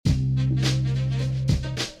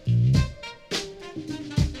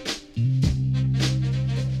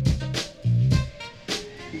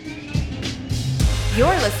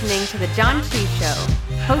You're listening to The John Chi Show,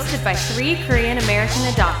 hosted by three Korean American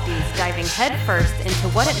adoptees diving headfirst into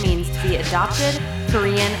what it means to be adopted,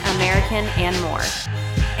 Korean American, and more.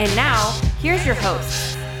 And now, here's your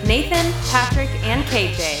hosts, Nathan, Patrick, and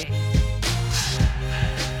KJ.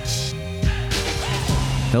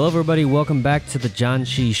 Hello, everybody. Welcome back to The John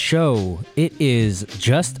Chi Show. It is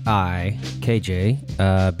just I,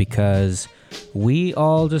 KJ, because we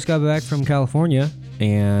all just got back from California,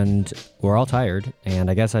 and we're all tired, and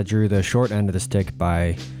I guess I drew the short end of the stick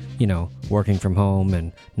by, working from home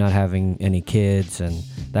and not having any kids and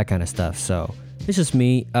that kind of stuff. So it's just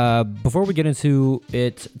me. Before we get into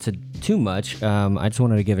it too much, I just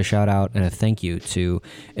wanted to give a shout out and a thank you to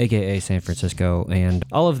AKA San Francisco and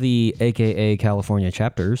all of the AKA California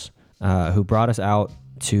chapters who brought us out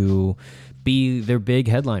to be their big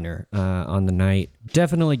headliner on the night.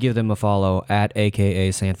 Definitely give them a follow at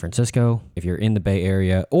AKA San Francisco if you're in the Bay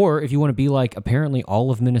Area, or if you want to be like apparently all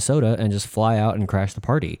of Minnesota and just fly out and crash the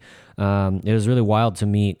party. It was really wild to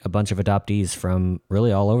meet a bunch of adoptees from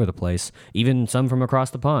really all over the place, even some from across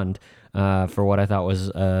the pond, for what I thought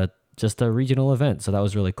was just a regional event. So that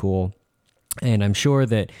was really cool. And I'm sure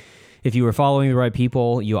that if you were following the right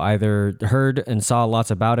people, you either heard and saw lots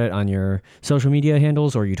about it on your social media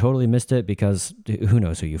handles, or you totally missed it because who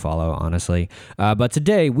knows who you follow, honestly. But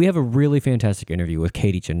today, we have a really fantastic interview with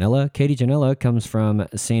Katie Ginella. Katie Ginella comes from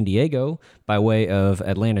San Diego by way of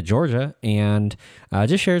Atlanta, Georgia, and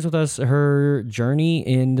just shares with us her journey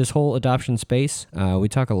in this whole adoption space. We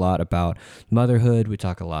talk a lot about motherhood. We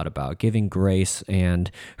talk a lot about giving grace, and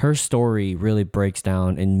her story really breaks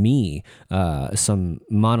down in me some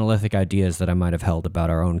monolithic ideas that I might have held about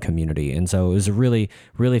our own community. And so it was a really,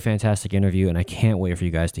 really fantastic interview, and I can't wait for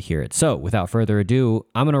you guys to hear it. So without further ado,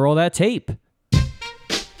 I'm going to roll that tape.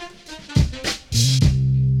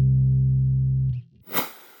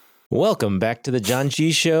 Welcome back to the John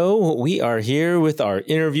Chi Show. We are here with our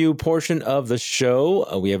interview portion of the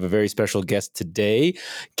show. We have a very special guest today,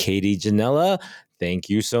 Katie Ginella. Thank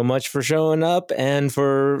you so much for showing up and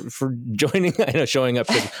for joining. I know showing up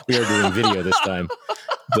because we are doing video this time.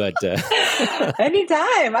 But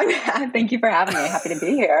anytime. Thank you for having me. Happy to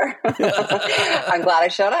be here. I'm glad I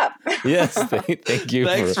showed up. Yes, thank you.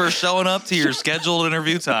 Thanks for showing up to your scheduled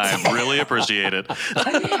interview time. Really appreciate it.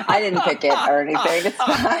 I didn't pick it or anything. It's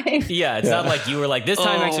fine. Yeah, it's not like you were like, this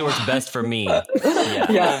time actually works best for me.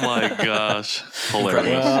 Yeah. Oh my gosh.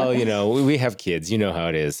 Hilarious. Well, we have kids. You know how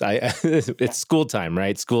it is. It's school time,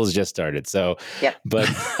 right? School's just started. So, yep. But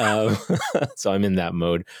so I'm in that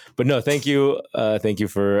mode. But no, thank you. Thank you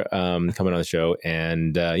for coming on the show.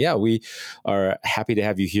 And we are happy to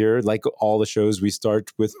have you here. Like all the shows, we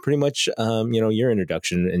start with pretty much, your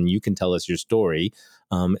introduction, and you can tell us your story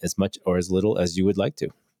as much or as little as you would like to.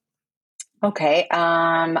 Okay.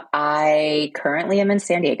 I currently am in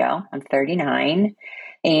San Diego. I'm 39,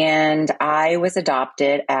 and I was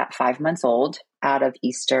adopted at 5 months old from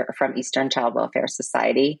Eastern Child Welfare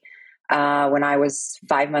Society. When I was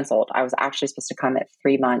 5 months old, I was actually supposed to come at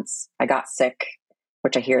 3 months. I got sick,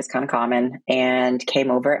 which I hear is kind of common, and came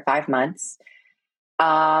over at 5 months.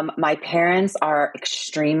 My parents are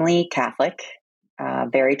extremely Catholic,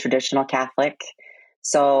 very traditional Catholic.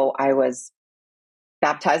 So I was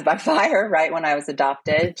baptized by fire right when I was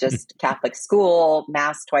adopted, just Catholic school,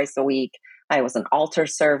 mass twice a week. I was an altar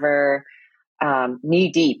server,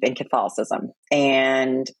 knee deep in Catholicism.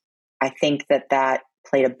 And I think that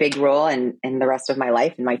played a big role in the rest of my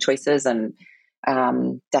life and my choices, and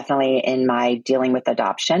definitely in my dealing with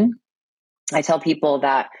adoption. I tell people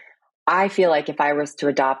that I feel like if I was to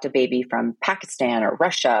adopt a baby from Pakistan or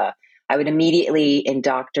Russia, I would immediately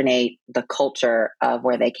indoctrinate the culture of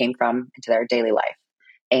where they came from into their daily life.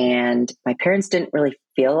 And my parents didn't really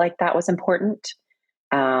feel like that was important.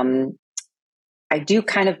 I do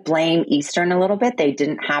kind of blame Eastern a little bit. They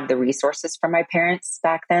didn't have the resources for my parents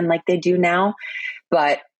back then like they do now,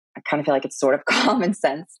 but I kind of feel like it's sort of common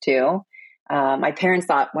sense too. My parents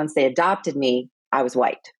thought once they adopted me, I was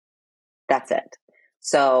white. That's it.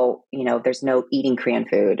 So, there's no eating Korean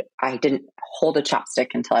food. I didn't hold a chopstick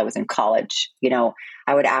until I was in college.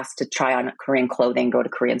 I would ask to try on Korean clothing, go to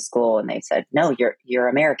Korean school, and they said, no, you're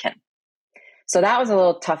American. So that was a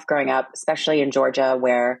little tough growing up, especially in Georgia,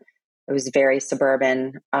 where it was very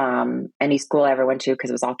suburban. Any school I ever went to, because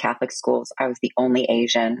it was all Catholic schools, I was the only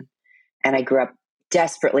Asian. And I grew up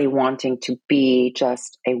desperately wanting to be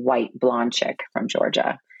just a white blonde chick from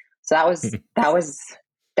Georgia. So that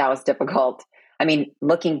was difficult. I mean,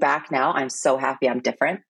 looking back now, I'm so happy I'm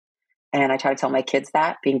different. And I try to tell my kids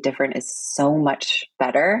that being different is so much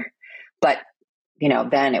better. But,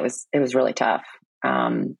 then it was really tough.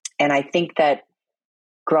 And I think that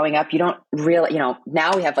growing up, you don't really,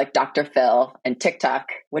 now we have like Dr. Phil and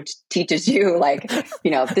TikTok, which teaches you like,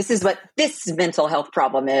 this is what this mental health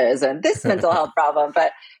problem is and this mental health problem.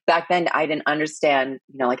 But back then I didn't understand,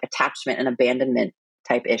 like attachment and abandonment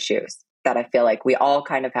type issues that I feel like we all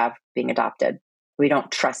kind of have being adopted. We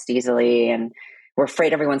don't trust easily and we're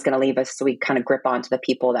afraid everyone's going to leave us. So we kind of grip onto the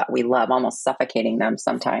people that we love, almost suffocating them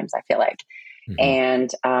sometimes, I feel like.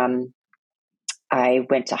 And I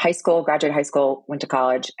went to high school, graduated high school, went to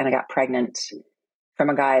college, and I got pregnant from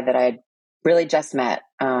a guy that I'd really just met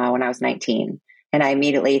when I was 19. And I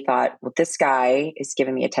immediately thought, well, this guy is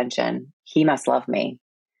giving me attention. He must love me.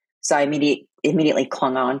 So I immediately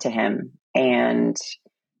clung on to him and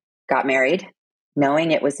got married,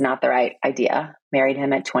 knowing it was not the right idea. Married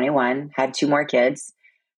him at 21, had 2 more kids.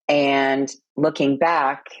 And looking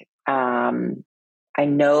back, I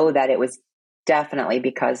know that it was definitely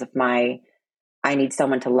because of I need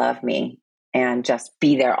someone to love me and just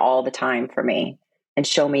be there all the time for me and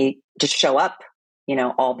just show up,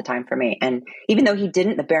 all the time for me. And even though he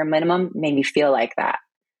didn't, the bare minimum made me feel like that,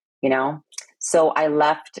 So I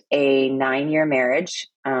left a 9-year marriage.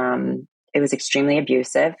 It was extremely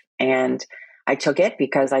abusive and I took it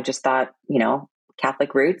because I just thought,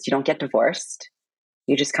 Catholic roots, you don't get divorced.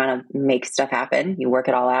 You just kind of make stuff happen. You work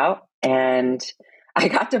it all out. And I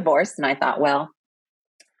got divorced and I thought, well,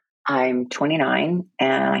 I'm 29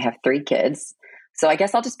 and I have 3 kids. So I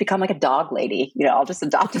guess I'll just become like a dog lady. I'll just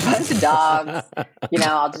adopt a bunch of dogs.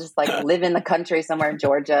 I'll just like live in the country somewhere in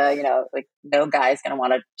Georgia. Like no guy's going to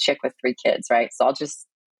want a chick with 3 kids, right? So I'll just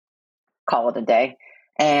call it a day.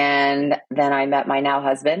 And then I met my now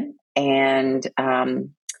husband and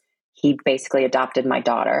he basically adopted my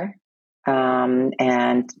daughter.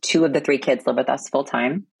 And 2 of the 3 kids live with us full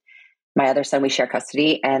time. My other son, we share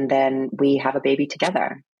custody, and then we have a baby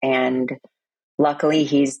together. And luckily,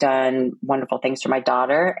 he's done wonderful things for my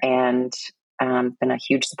daughter and been a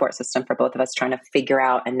huge support system for both of us trying to figure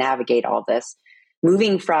out and navigate all this.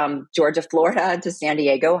 Moving from Georgia, Florida to San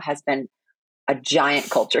Diego has been a giant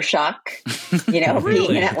culture shock. Really?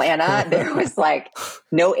 Being in Atlanta, there was like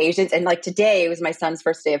no Asians. And like today, it was my son's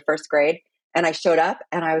first day of first grade. And I showed up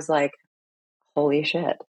and I was like, holy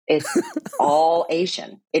shit. It's all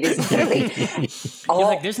Asian. It is literally all. You're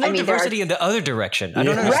like, there's no diversity in the other direction. I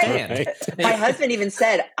don't understand. Right. My husband even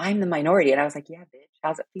said, "I'm the minority," and I was like, "Yeah, bitch,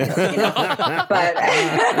 how's it feel?"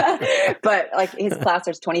 But like his class,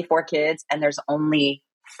 there's 24 kids, and there's only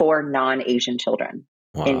 4 non-Asian children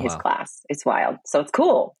in his class. It's wild. So it's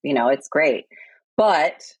cool. It's great.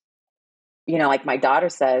 But like my daughter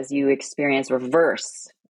says, you experience reverse.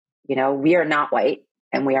 We are not white,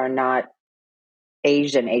 and we are not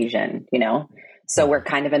Asian, so we're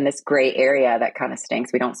kind of in this gray area that kind of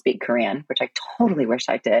stinks. We don't speak Korean, which I totally wish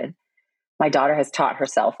I did. My daughter has taught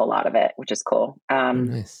herself a lot of it, which is cool.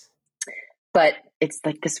 Nice. But it's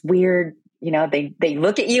like this weird, they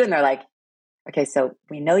look at you and they're like, okay, so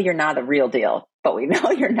we know you're not a real deal, but we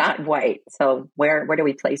know you're not white. So where do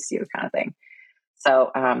we place you kind of thing?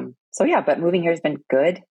 So yeah, but moving here has been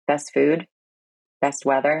good. Best food, best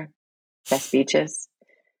weather, best beaches.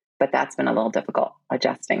 But that's been a little difficult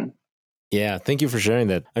adjusting. Yeah, thank you for sharing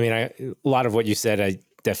that. I mean, a lot of what you said, I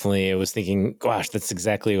was thinking, gosh, that's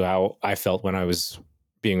exactly how I felt when I was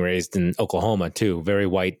being raised in Oklahoma too, very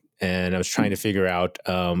white. And I was trying to figure out,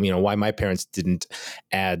 why my parents didn't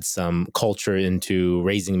add some culture into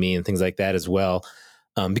raising me and things like that as well.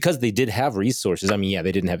 Because they did have resources. I mean, yeah,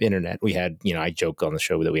 they didn't have internet. We had, I joke on the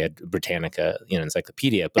show that we had Britannica,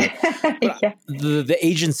 encyclopedia, but, Yeah. the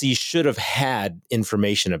agency should have had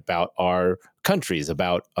information about our countries,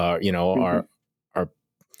 about our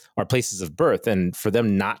places of birth, and for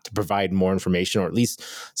them not to provide more information or at least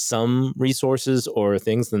some resources or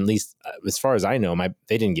things, then at least as far as I know,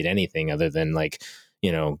 they didn't get anything other than like,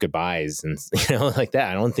 goodbyes and like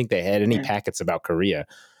that. I don't think they had any packets about Korea.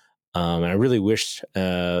 And I really wish,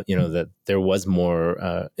 that there was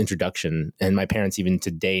more introduction. And my parents, even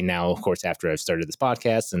today now, of course, after I've started this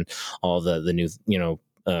podcast and all the new,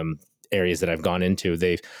 areas that I've gone into,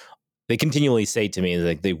 they continually say to me,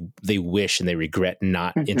 like they wish and they regret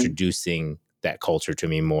not introducing that culture to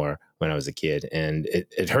me more when I was a kid. And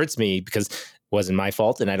it hurts me because it wasn't my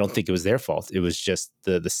fault, and I don't think it was their fault. It was just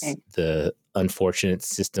the unfortunate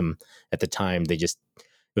system at the time.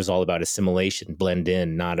 It was all about assimilation, blend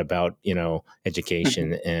in, not about,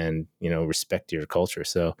 education and, respect your culture.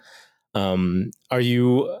 So, are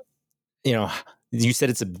you, you said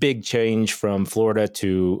it's a big change from Florida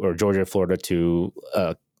Georgia, Florida to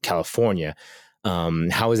California.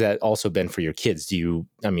 How has that also been for your kids? Do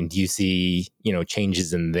you see,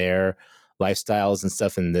 changes in their lifestyles and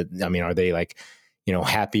stuff? And are they like,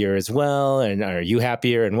 happier as well? And are you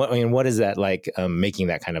happier? And what is that like, making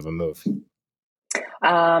that kind of a move?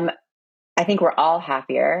 I think we're all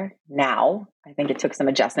happier now. I think it took some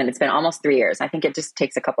adjustment. It's been almost 3 years. I think it just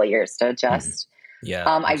takes a couple of years to adjust. Yeah,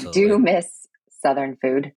 I do miss Southern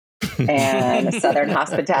food and Southern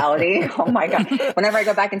hospitality. Oh my God. Whenever I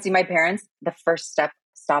go back and see my parents, the first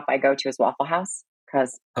stop I go to is Waffle House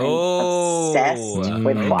because I'm obsessed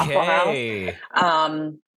with Waffle House.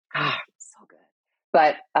 So good.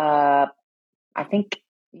 But I think,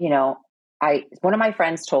 one of my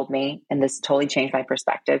friends told me, and this totally changed my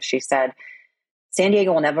perspective. She said, San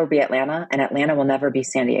Diego will never be Atlanta and Atlanta will never be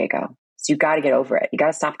San Diego. So you got to get over it. You got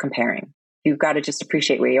to stop comparing. You've got to just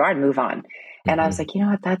appreciate where you are and move on. And I was like, you know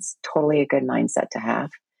what? That's totally a good mindset to have.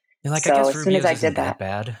 You're like, so I guess as soon as I did that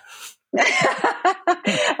bad.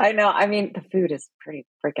 I know. I mean, the food is pretty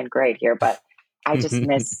freaking great here, but I just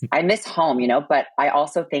miss home, but I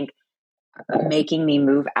also think making me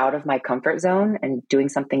move out of my comfort zone and doing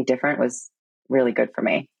something different was really good for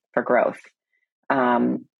me for growth.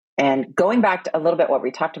 And going back to a little bit what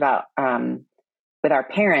we talked about with our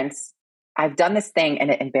parents, I've done this thing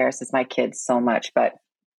and it embarrasses my kids so much. But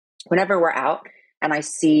whenever we're out and I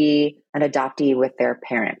see an adoptee with their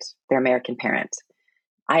parent, their American parent,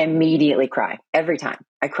 I immediately cry every time.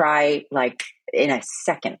 I cry like in a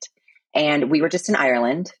second. And we were just in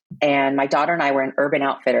Ireland and my daughter and I were in Urban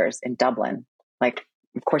Outfitters in Dublin. Like,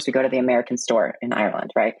 of course, we go to the American store in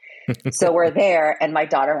Ireland, right? So we're there and my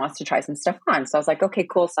daughter wants to try some stuff on. So I was like, okay,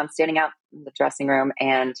 cool. So I'm standing out in the dressing room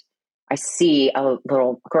and I see a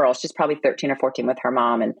little girl. She's probably 13 or 14 with her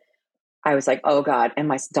mom. And I was like, oh God. And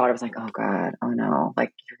my daughter was like, oh God, oh no,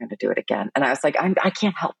 like you're going to do it again. And I was like, I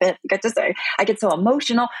can't help it. I get so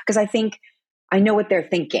emotional because I think I know what they're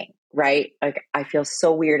thinking, right? Like I feel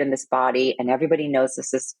so weird in this body and everybody knows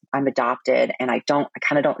I'm adopted and I kind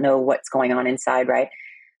of don't know what's going on inside, right?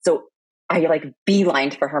 So I like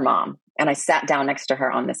beelined for her mom and I sat down next to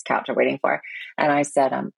her on this couch I'm waiting for her. And I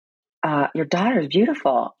said, your daughter is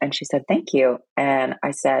beautiful. And she said, thank you. And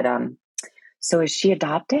I said, so is she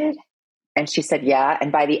adopted? And she said, yeah.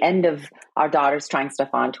 And by the end of our daughters trying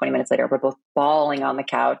stuff on 20 minutes later, we're both bawling on the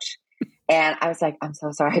couch. And I was like, I'm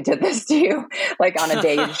so sorry I did this to you. Like on a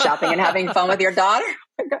day you're shopping and having fun with your daughter.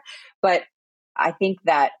 But I think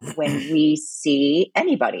that when we see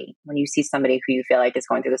anybody, when you see somebody who you feel like is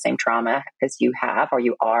going through the same trauma as you have, or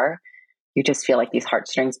you are, you just feel like these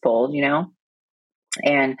heartstrings pulled,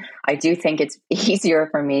 And I do think it's easier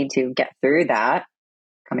for me to get through that,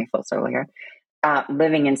 coming full circle here,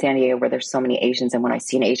 living in San Diego where there's so many Asians. And when I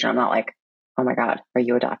see an Asian, I'm not like, oh my God, are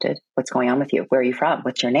you adopted? What's going on with you? Where are you from?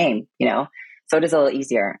 What's your name? So it is a little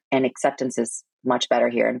easier and acceptance is much better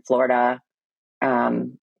here in Florida.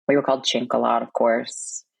 We were called chink a lot, of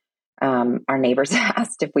course. Our neighbors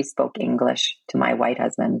asked if we spoke English to my white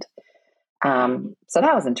husband. So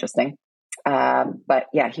that was interesting. But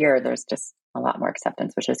yeah, here there's just a lot more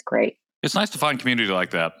acceptance, which is great. It's nice to find community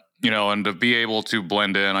like that, and to be able to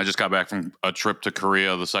blend in. I just got back from a trip to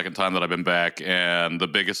Korea, the second time that I've been back. And the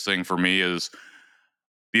biggest thing for me is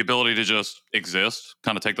the ability to just exist,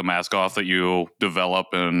 kind of take the mask off that you develop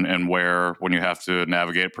and wear when you have to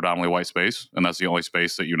navigate predominantly white space. And that's the only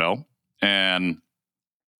space that you know. And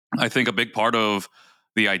I think a big part of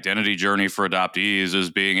the identity journey for adoptees is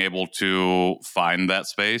being able to find that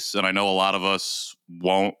space. And I know a lot of us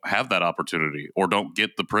won't have that opportunity or don't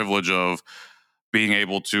get the privilege of being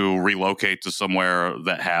able to relocate to somewhere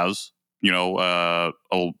that has, a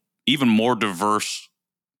even more diverse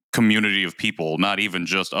community of people, not even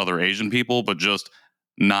just other Asian people, but just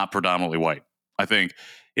not predominantly white. I think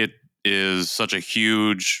it is such a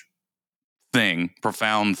huge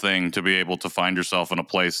profound thing to be able to find yourself in a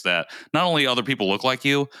place that not only other people look like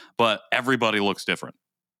you, but everybody looks different,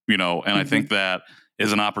 and I think that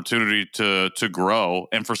is an opportunity to grow.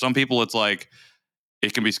 And for some people, it's like,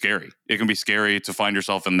 it can be scary. It can be scary to find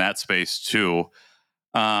yourself in that space too.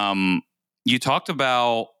 You talked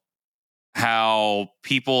about how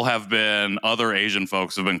other Asian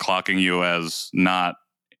folks have been clocking you as not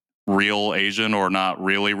real Asian or not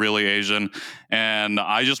really, really Asian. And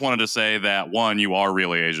I just wanted to say that, one, you are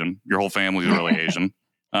really Asian. Your whole family's really Asian.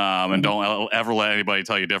 And don't ever let anybody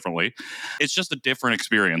tell you differently. It's just a different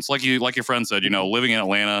experience. Like your friend said, living in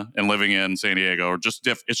Atlanta and living in San Diego are just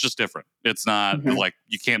it's just different. It's not like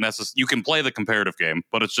you can't necessarily, you can play the comparative game,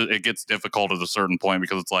 but it gets difficult at a certain point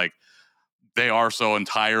because it's like, they are so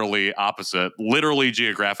entirely opposite, literally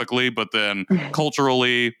geographically, but then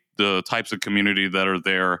culturally, the types of community that are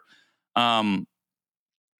there. How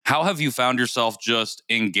have you found yourself just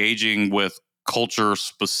engaging with culture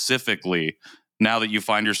specifically now that you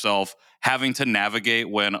find yourself having to navigate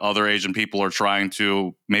when other Asian people are trying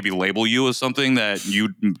to maybe label you as something that you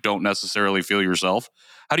don't necessarily feel yourself?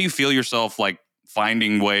 How do you feel yourself like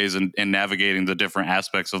finding ways and navigating the different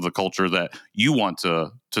aspects of the culture that you want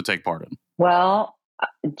to take part in? Well,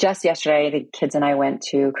 just yesterday, the kids and I went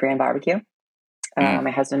to Korean barbecue.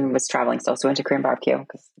 My husband was traveling still, so we went to Korean barbecue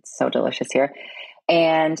because it's so delicious here.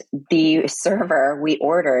 And the server, we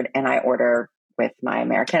ordered, and I order with my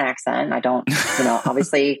American accent. I don't,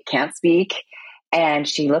 obviously can't speak. And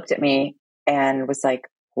she looked at me and was like,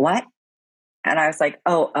 "What?" And I was like,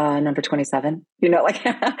 "Oh, number 27, and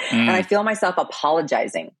I feel myself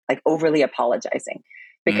apologizing, like overly apologizing,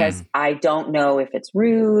 because I don't know if it's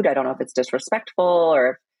rude. I don't know if it's disrespectful, or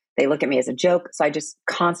if they look at me as a joke. So I just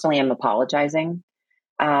constantly am apologizing.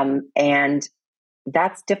 And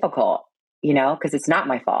that's difficult, because it's not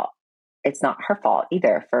my fault. It's not her fault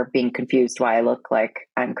either for being confused why I look like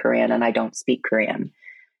I'm Korean and I don't speak Korean.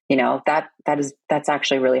 That's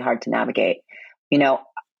actually really hard to navigate.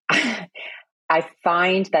 I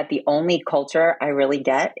find that the only culture I really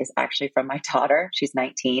get is actually from my daughter. She's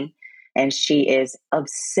 19 and she is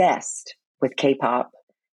obsessed with K-pop,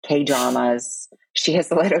 K-dramas. She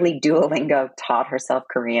has literally Duolingo taught herself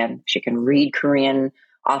Korean. She can read Korean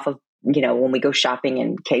off of, when we go shopping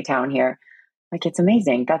in K-Town here. Like, it's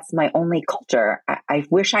amazing. That's my only culture. I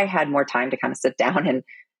wish I had more time to kind of sit down and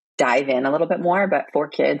dive in a little bit more, but 4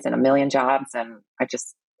 kids and a million jobs, and I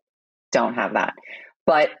just don't have that.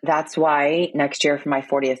 But that's why next year for my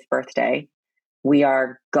 40th birthday, we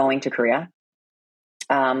are going to Korea.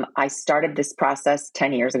 I started this process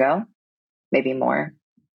 10 years ago, maybe more,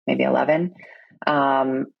 maybe 11.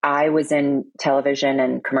 I was in television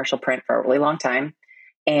and commercial print for a really long time.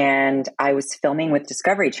 And I was filming with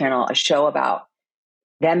Discovery Channel a show about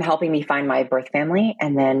them helping me find my birth family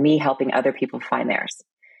and then me helping other people find theirs.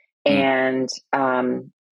 And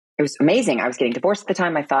it was amazing. I was getting divorced at the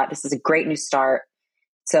time. I thought, this is a great new start.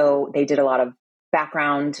 So they did a lot of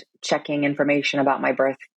background checking information about my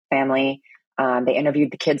birth family. They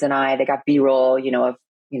interviewed the kids and I. They got B-roll, of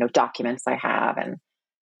documents I have. And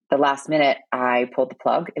the last minute, I pulled the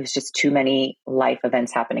plug. It was just too many life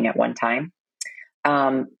events happening at one time.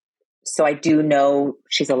 So I do know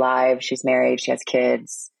she's alive. She's married. She has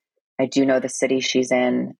kids. I do know the city she's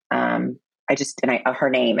in. Her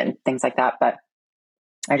name and things like that, but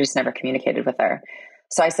I just never communicated with her.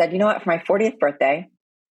 So I said, you know what, for my 40th birthday,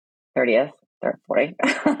 30th or 40,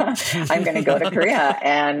 I'm going to go to Korea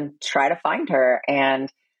and try to find her.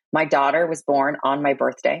 And my daughter was born on my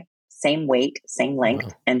birthday, same weight, same length.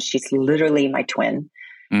 Wow. And she's literally my twin.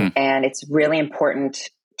 And it's really important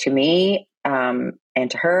to me, and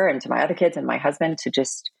to her and to my other kids and my husband to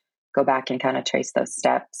just go back and kind of trace those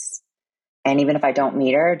steps. And even if I don't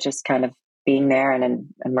meet her, just kind of being there and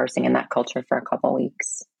immersing in that culture for a couple of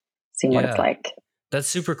weeks, seeing what it's like. That's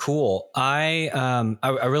super cool. I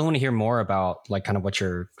really want to hear more about like kind of what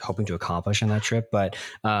you're hoping to accomplish in that trip. But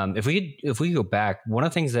if we could go back, one of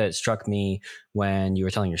the things that struck me when you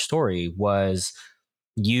were telling your story was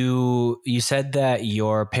you said that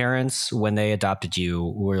your parents, when they adopted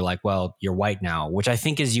you, were like, well, you're white now, which I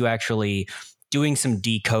think is you actually doing some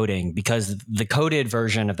decoding, because the coded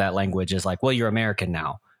version of that language is like, well, you're American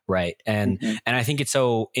now. Right. And I think it's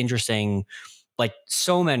so interesting. Like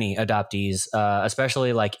so many adoptees,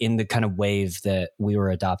 especially like in the kind of wave that we were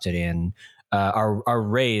adopted in, are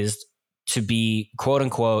raised to be quote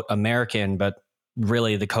unquote American, but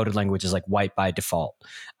really the coded language is like white by default.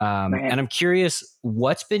 Right. And I'm curious,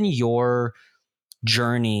 what's been your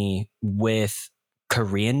journey with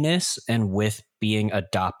Koreanness and with being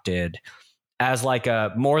adopted as like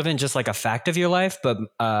a more than just like a fact of your life, but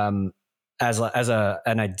as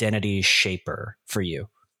an identity shaper for you?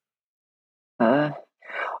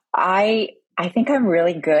 I think I'm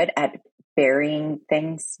really good at burying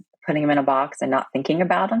things, putting them in a box and not thinking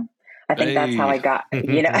about them. I think that's how I got,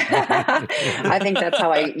 I think that's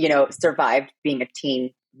how I, survived being a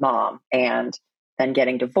teen mom and then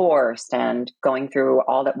getting divorced and going through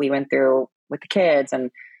all that we went through with the kids.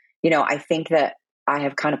 And, I think that I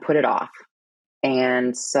have kind of put it off.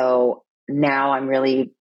 And so now I'm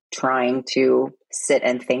really trying to sit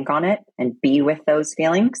and think on it and be with those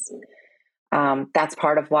feelings. That's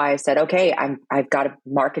part of why I said, okay, I've got to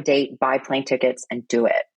mark a date, buy plane tickets and do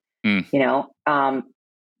it.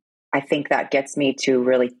 I think that gets me to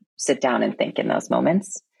really sit down and think in those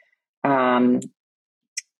moments. I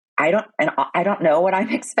don't know what I'm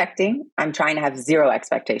expecting. I'm trying to have zero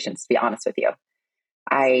expectations, to be honest with you.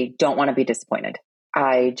 I don't want to be disappointed.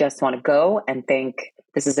 I just want to go and think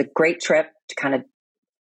this is a great trip to kind of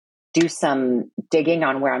do some digging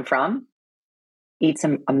on where I'm from eat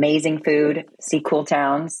some amazing food, see cool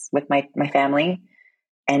towns with my family.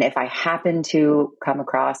 And if I happen to come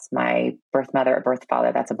across my birth mother or birth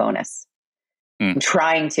father, that's a bonus. I'm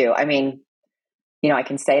trying to. I mean, I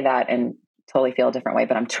can say that and totally feel a different way,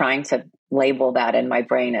 but I'm trying to label that in my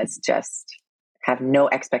brain as just have no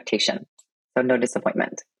expectation. So no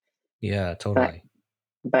disappointment. Yeah, totally.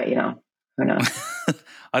 But who knows?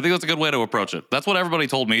 I think that's a good way to approach it. That's what everybody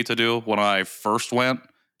told me to do when I first went.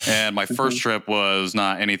 And my first trip was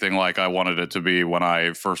not anything like I wanted it to be when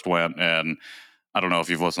I first went. And I don't know if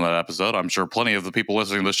you've listened to that episode. I'm sure plenty of the people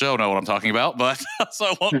listening to the show know what I'm talking about, but so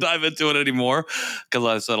I won't dive into it anymore because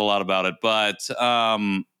I said a lot about it. But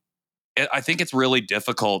I think it's really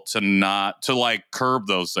difficult to curb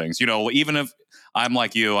those things. Even if I'm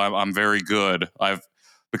like you, I'm very good. I've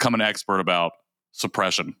become an expert about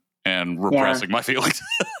suppression and repressing my feelings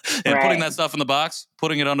and putting that stuff in the box,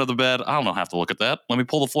 putting it under the bed. I don't have to look at that. Let me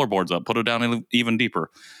pull the floorboards up, put it down even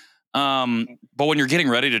deeper. But when you're getting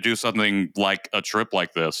ready to do something like a trip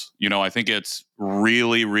like this, I think it's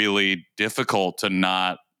really, really difficult to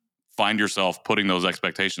not find yourself putting those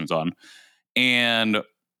expectations on and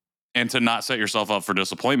to not set yourself up for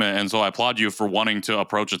disappointment. And so I applaud you for wanting to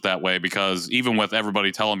approach it that way, because even with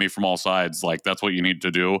everybody telling me from all sides, like, that's what you need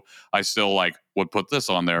to do, I still would put this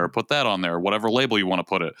on there or put that on there, whatever label you want to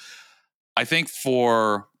put it. I think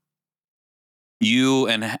for you,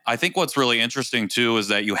 and I think what's really interesting too, is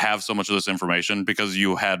that you have so much of this information because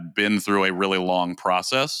you had been through a really long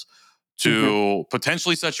process to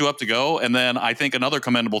potentially set you up to go. And then I think another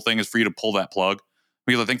commendable thing is for you to pull that plug,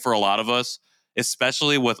 because I think for a lot of us,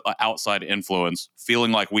 especially with outside influence,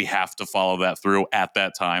 feeling like we have to follow that through at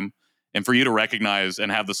that time, and for you to recognize and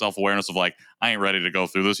have the self-awareness of I ain't ready to go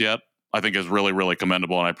through this yet, I think is really, really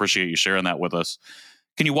commendable. And I appreciate you sharing that with us.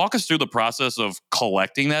 Can you walk us through the process of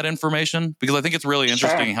collecting that information? Because I think it's really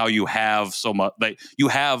interesting how you have so much, that you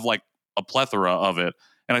have a plethora of it.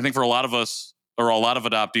 And I think for a lot of us, or a lot of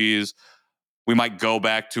adoptees, we might go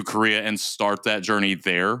back to Korea and start that journey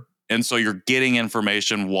there. And so you're getting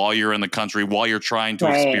information while you're in the country, while you're trying to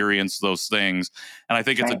experience those things. And I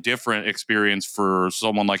think it's a different experience for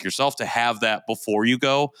someone like yourself to have that before you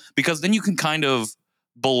go, because then you can kind of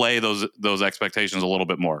belay those expectations a little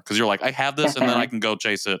bit more, because you're like, I have this and then I can go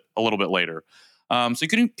chase it a little bit later. So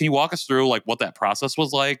can you walk us through what that process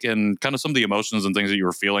was like, and kind of some of the emotions and things that you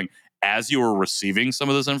were feeling as you were receiving some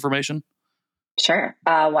of this information? Sure.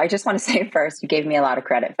 Well, I just want to say first, you gave me a lot of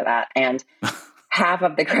credit for that. And half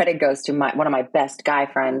of the credit goes to one of my best guy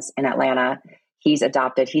friends in Atlanta. He's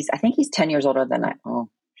adopted. I think he's 10 years older than I. Oh,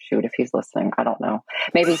 shoot, if he's listening, I don't know.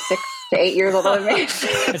 Maybe 6 to 8 years older than me.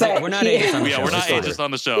 We're not ageist on the show. Yeah, we're not ageist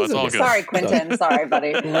on the show. It's all good. Sorry, Quentin. Sorry,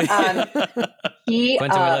 buddy. Quentin, we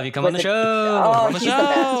love you. Come on the show. He's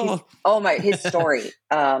the best. His story.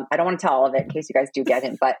 I don't want to tell all of it in case you guys do get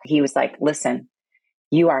him, but he was like, listen,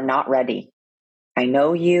 you are not ready. I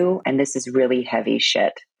know you, and this is really heavy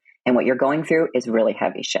shit. And what you're going through is really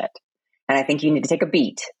heavy shit. And I think you need to take a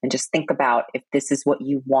beat and just think about if this is what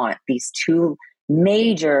you want, these two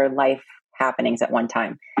major life happenings at one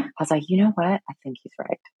time. I was like, you know what? I think he's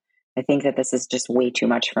right. I think that this is just way too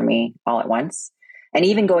much for me all at once. And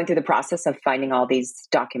even going through the process of finding all these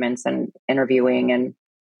documents and interviewing, and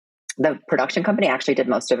the production company actually did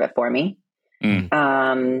most of it for me,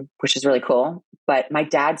 which is really cool. But my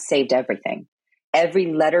dad saved everything.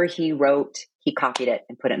 Every letter he wrote, he copied it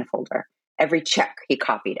and put it in a folder. Every check he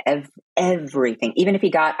copied, everything. Even if he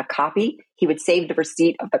got a copy, he would save the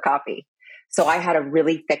receipt of the copy. So I had a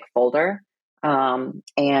really thick folder, and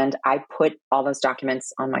I put all those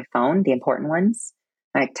documents on my phone, the important ones.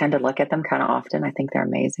 I tend to look at them kind of often. I think they're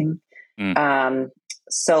amazing.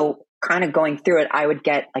 So kind of going through it, I would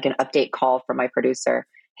get an update call from my producer.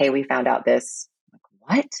 Hey, we found out this. I'm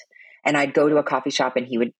like, what? And I'd go to a coffee shop and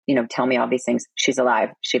he would, tell me all these things. She's alive.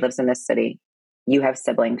 She lives in this city. You have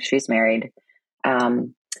siblings. She's married.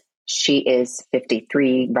 She is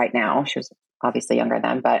 53 right now. She was obviously younger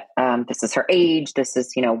then, but this is her age. This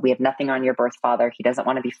is, we have nothing on your birth father. He doesn't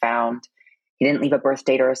want to be found. He didn't leave a birth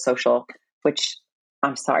date or a social, which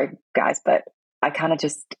I'm sorry, guys, but I kind of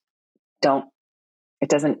just don't, it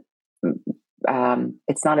doesn't,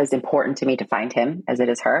 it's not as important to me to find him as it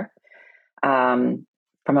is her.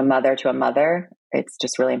 From a mother to a mother, it's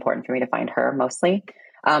just really important for me to find her mostly.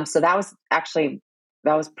 So that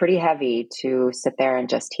was pretty heavy to sit there and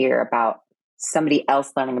just hear about somebody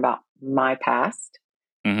else learning about my past.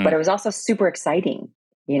 But it was also super exciting.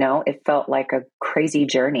 It felt like a crazy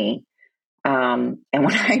journey. And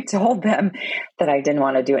when I told them that I didn't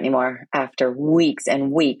want to do it anymore after weeks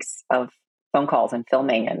and weeks of phone calls and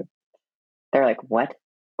filming, and they're like, what?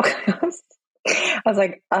 I was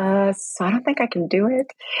like, so I don't think I can do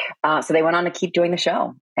it. So they went on to keep doing the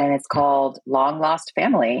show, and it's called Long Lost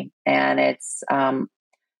Family, and it's on.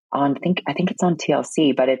 I think it's on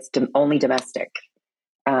TLC, but it's only domestic.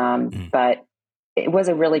 But it was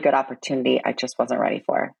a really good opportunity. I just wasn't ready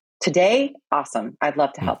for. Today, awesome. I'd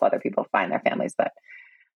love to help other people find their families, but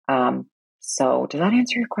so does that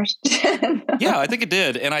answer your question? Yeah, I think it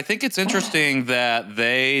did. And I think it's interesting that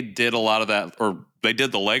they did a lot of that, or they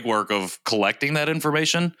did the legwork of collecting that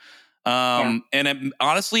information. And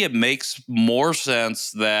honestly, it makes more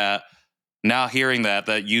sense that now hearing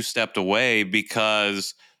that you stepped away,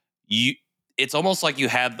 because it's almost like you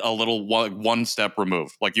had a little one step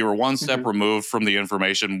removed. Like you were one step removed from the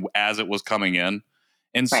information as it was coming in.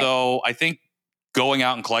 And so I think going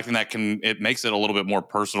out and collecting that it makes it a little bit more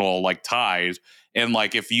personal, like ties. And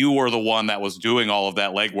like if you were the one that was doing all of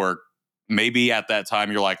that legwork, maybe at that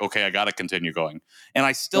time you're like, okay, I got to continue going. And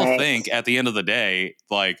I still think at the end of the day,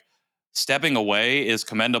 like stepping away is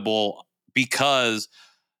commendable, because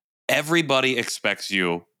everybody expects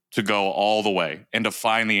you to go all the way and to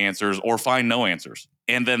find the answers or find no answers.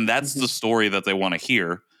 And then that's the story that they want to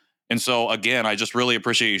hear. And so again, I just really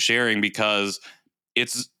appreciate you sharing, because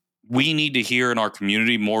we need to hear in our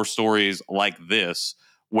community more stories like this,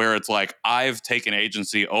 where it's like, I've taken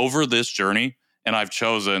agency over this journey and I've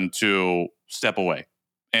chosen to step away.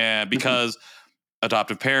 And because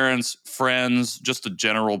adoptive parents, friends, just the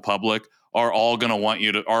general public are all going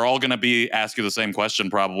to be ask you the same question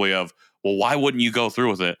probably of, well, why wouldn't you go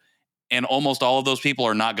through with it? And almost all of those people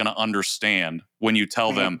are not going to understand when you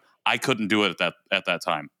tell them, I couldn't do it at that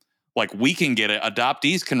time. Like, we can get it.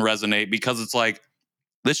 Adoptees can resonate, because it's like,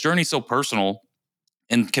 this journey is so personal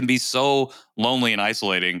and can be so lonely and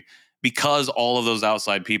isolating, because all of those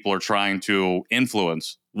outside people are trying to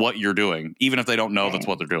influence what you're doing, even if they don't know that's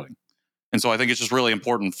what they're doing. And so I think it's just really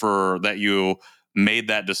important that you made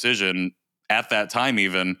that decision at that time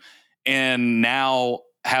even. And now,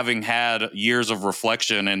 having had years of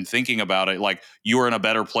reflection and thinking about it, like, you are in a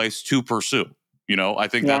better place to pursue. I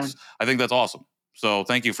think that's awesome. So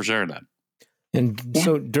thank you for sharing that. And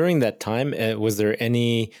so during that time, was there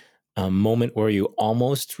any moment where you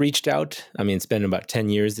almost reached out? I mean, it's been about 10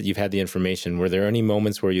 years that you've had the information. Were there any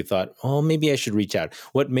moments where you thought, oh, maybe I should reach out?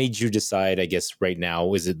 What made you decide, I guess, right now?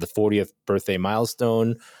 Was it the 40th birthday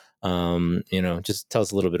milestone? Just tell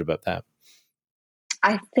us a little bit about that.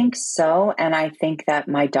 I think so. And I think that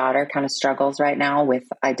my daughter kind of struggles right now with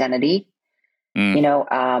identity.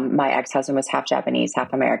 My ex-husband was half Japanese,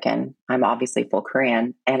 half American. I'm obviously full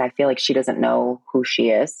Korean. And I feel like she doesn't know who she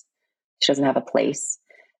is. She doesn't have a place.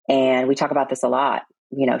 And we talk about this a lot.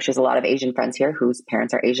 She has a lot of Asian friends here whose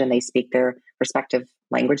parents are Asian. They speak their respective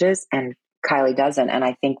languages, and Kylie doesn't. And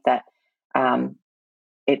I think that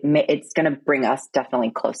it's going to bring us definitely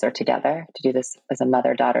closer together to do this as a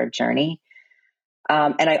mother-daughter journey.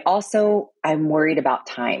 And I'm worried about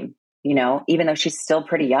time, even though she's still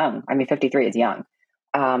pretty young. I mean, 53 is young.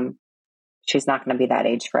 She's not going to be that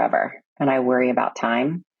age forever. And I worry about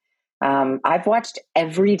time. I've watched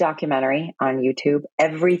every documentary on YouTube,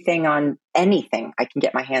 everything on anything I can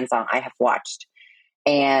get my hands on, I have watched.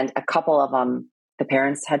 And a couple of them, the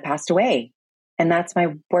parents had passed away. And that's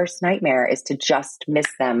my worst nightmare, is to just miss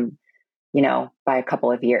them, by a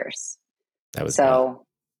couple of years. That was so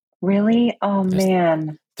really? Oh,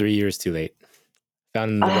 man. 3 years too late.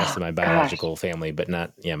 Found the rest of my biological family, but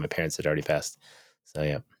not, my parents had already passed. So,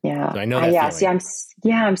 yeah. Yeah. So I know that feeling.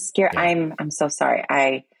 I'm scared. Yeah. I'm so sorry.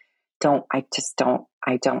 I don't want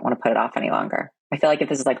to put it off any longer. I feel like if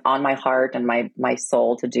this is like on my heart and my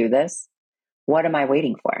soul to do this, what am I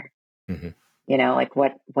waiting for? Like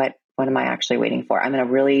what am I actually waiting for? I'm in a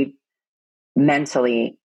really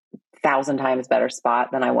mentally 1,000 times better spot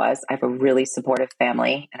than I was. I have a really supportive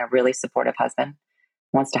family and a really supportive husband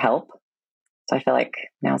who wants to help. So I feel like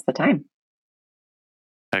now's the time.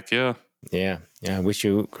 Heck yeah. Yeah. I wish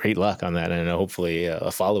you great luck on that, and hopefully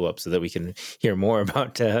a follow-up so that we can hear more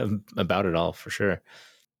about it all, for sure.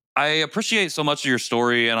 I appreciate so much of your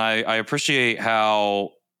story, and I appreciate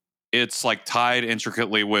how it's like tied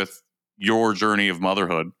intricately with your journey of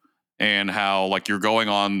motherhood, and how like you're going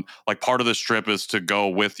on, like, part of this trip is to go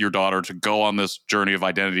with your daughter to go on this journey of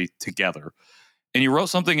identity together. And you wrote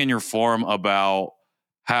something in your forum about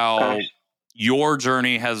how your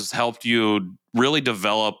journey has helped you really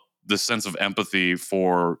develop this sense of empathy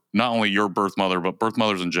for not only your birth mother, but birth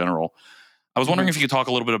mothers in general. I was wondering if you could talk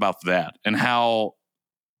a little bit about that, and how,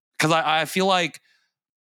 because I feel like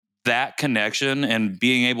that connection and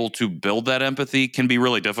being able to build that empathy can be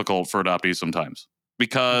really difficult for adoptees sometimes,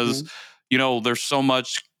 because, there's so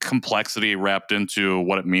much complexity wrapped into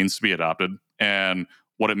what it means to be adopted and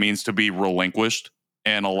what it means to be relinquished.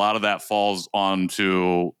 And a lot of that falls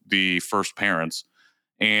onto the first parents.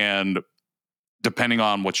 And depending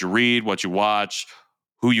on what you read, what you watch,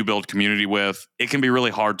 who you build community with, it can be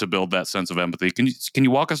really hard to build that sense of empathy. Can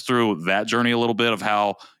you walk us through that journey a little bit of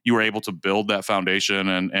how you were able to build that foundation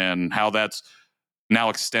and how that's now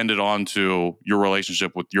extended onto your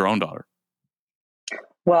relationship with your own daughter?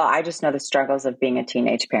 Well, I just know the struggles of being a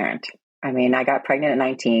teenage parent. I mean, I got pregnant at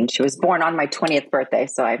 19. She was born on my 20th birthday,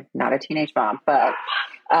 so I'm not a teenage mom, but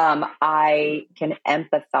I can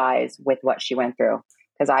empathize with what she went through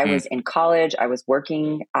because I was in college, I was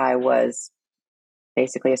working, I was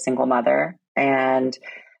basically a single mother, and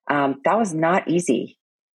that was not easy.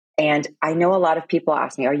 And I know a lot of people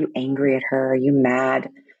ask me, are you angry at her? Are you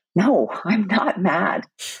mad? No, I'm not mad.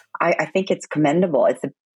 I think it's commendable. It's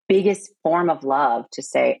the biggest form of love to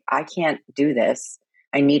say, I can't do this.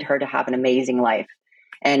 I need her to have an amazing life.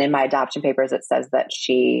 And in my adoption papers, it says that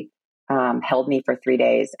she held me for 3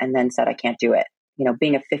 days and then said, I can't do it. You know,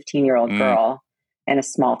 being a 15-year-old girl in a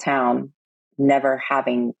small town, never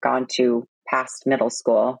having gone to past middle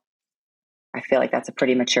school, I feel like that's a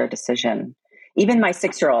pretty mature decision. Even my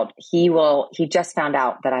 6-year-old, he just found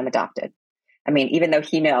out that I'm adopted. I mean, even though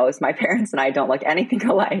he knows my parents and I don't look anything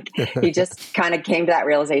alike, he just kind of came to that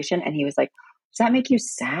realization and he was like, does that make you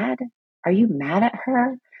sad? Are you mad at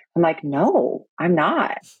her? I'm like, no, I'm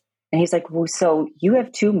not. And he's like, well, so you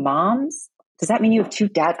have 2 moms? Does that mean you have 2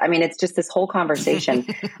 dads? I mean, it's just this whole conversation.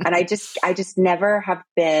 And I just never have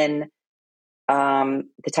been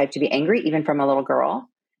the type to be angry, even from a little girl.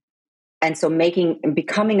 And so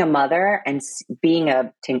becoming a mother and being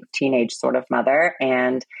a teenage sort of mother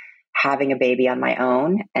and having a baby on my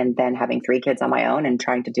own and then having 3 kids on my own and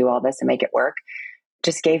trying to do all this and make it work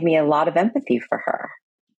just gave me a lot of empathy for her.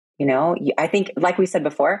 You know, I think, like we said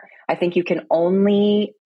before, I think you can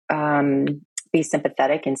only be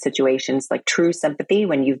sympathetic in situations, like true sympathy,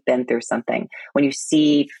 when you've been through something, when you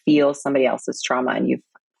feel somebody else's trauma and you've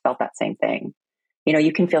felt that same thing. You know,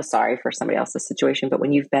 you can feel sorry for somebody else's situation, but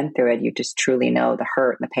when you've been through it, you just truly know the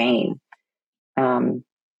hurt and the pain.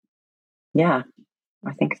 Yeah,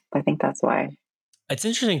 I think that's why. It's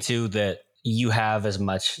interesting too that you have as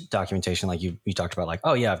much documentation, like you talked about, like,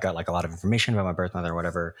 oh yeah, I've got like a lot of information about my birth mother or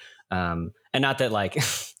whatever. And not that like,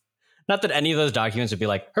 not that any of those documents would be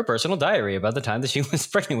like her personal diary about the time that she was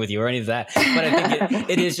pregnant with you or any of that. But I think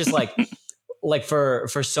it is just like for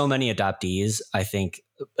so many adoptees, I think,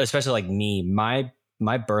 especially like me,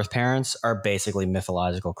 my birth parents are basically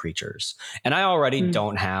mythological creatures. And I already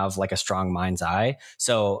don't have like a strong mind's eye.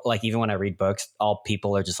 So like, even when I read books, all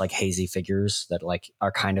people are just like hazy figures that like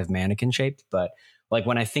are kind of mannequin shaped. But like,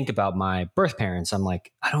 when I think about my birth parents, I'm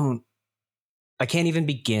like, I can't even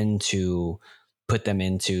begin to put them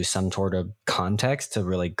into some sort of context to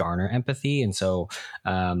really garner empathy. And so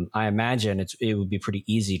I imagine it would be pretty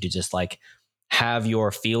easy to just like have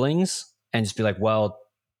your feelings and just be like, well,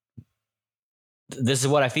 this is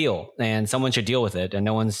what I feel and someone should deal with it and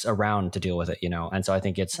no one's around to deal with it, you know? And so I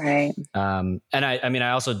think it's, right. And I mean,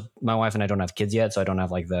 I also, my wife and I don't have kids yet, so I don't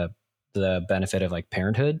have like the benefit of like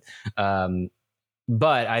parenthood.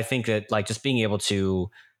 But I think that like just being able to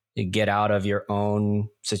get out of your own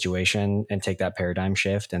situation and take that paradigm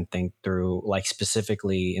shift and think through, like,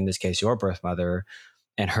 specifically in this case, your birth mother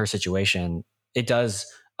and her situation, it does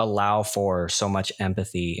allow for so much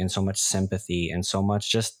empathy and so much sympathy and so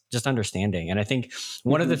much just understanding. And I think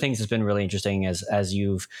one of the things that's been really interesting as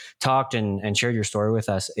you've talked and shared your story with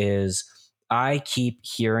us is I keep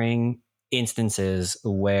hearing instances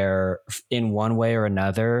where in one way or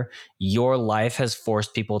another, your life has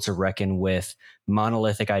forced people to reckon with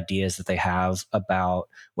monolithic ideas that they have about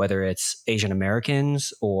whether it's Asian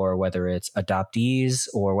Americans or whether it's adoptees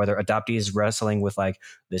or whether adoptees wrestling with like,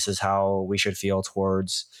 this is how we should feel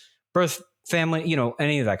towards birth family, you know,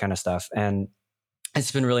 any of that kind of stuff. And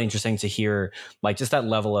it's been really interesting to hear like just that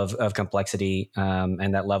level of complexity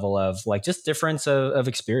and that level of like just difference of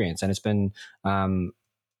experience. And it's been,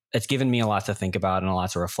 it's given me a lot to think about and a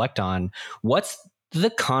lot to reflect on. What's the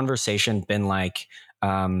conversation been like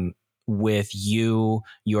with you,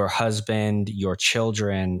 your husband, your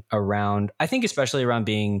children around, I think especially around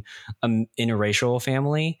being an interracial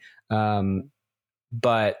family,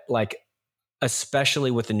 but like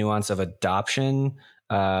especially with the nuance of adoption,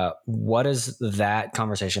 what has that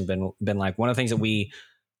conversation been like? One of the things that we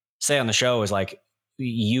say on the show is like,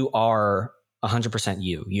 you are 100%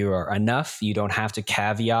 you. You are enough. You don't have to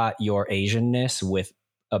caveat your Asianness with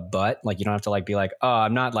a but. Like, you don't have to like be like, oh,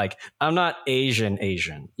 I'm not Asian.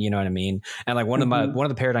 You know what I mean? And like one of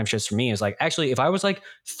the paradigm shifts for me is like, actually, if I was like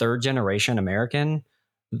 3rd generation American,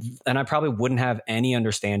 and I probably wouldn't have any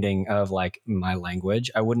understanding of like my language.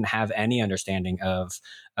 I wouldn't have any understanding of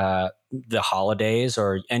the holidays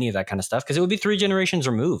or any of that kind of stuff, because it would be 3 generations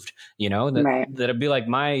removed. Right. That'd be like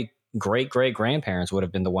my great great grandparents would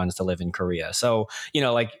have been the ones to live in Korea. So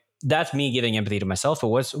like that's me giving empathy to myself. But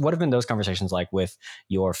what have been those conversations like with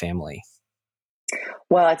your family?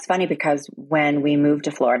 Well, it's funny because when we moved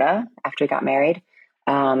to Florida after we got married,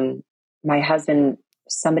 my husband,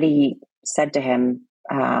 somebody said to him,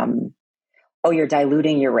 "Oh, you're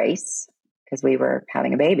diluting your race," because we were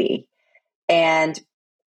having a baby. And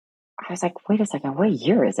I was like, "Wait a second, what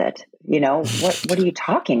year is it? What are you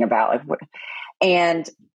talking about?" Like, what? And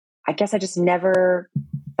I guess I just never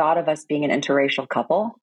thought of us being an interracial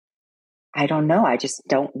couple. I don't know. I just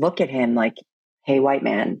don't look at him like, "Hey, white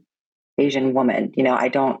man, Asian woman." I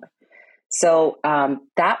don't. So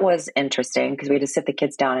that was interesting because we had to sit the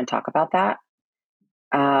kids down and talk about that.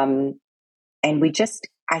 And we just,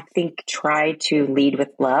 I think, try to lead with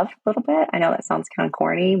love a little bit. I know that sounds kind of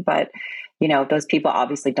corny, but those people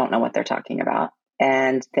obviously don't know what they're talking about,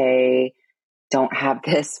 and they don't have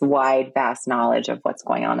this wide, vast knowledge of what's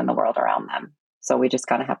going on in the world around them. So we just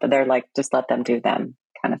kind of have to, they're like, just let them do them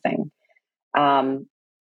kind of thing.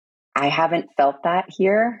 I haven't felt that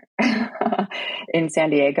here in San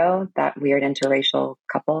Diego, that weird interracial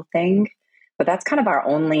couple thing, but that's kind of our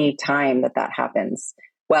only time that happens.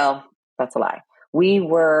 Well, that's a lie. We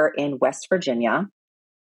were in West Virginia.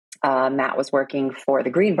 Matt was working for the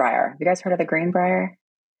Greenbrier. Have you guys heard of the Greenbrier?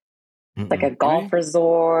 Like a golf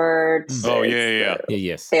resort. Oh, yeah.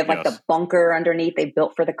 Yes. They have like the bunker underneath they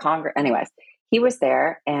built for the Congress. Anyways, he was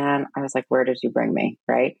there and I was like, "Where did you bring me?"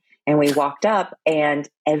 Right. And we walked up and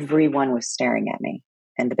everyone was staring at me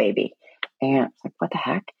and the baby. And I was like, "What the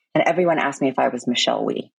heck?" And everyone asked me if I was Michelle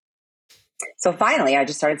Wee. So finally, I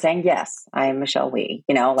just started saying, "Yes, I am Michelle Wee."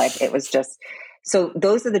 Like it was just, so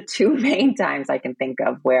those are the 2 main times I can think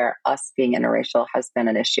of where us being interracial has been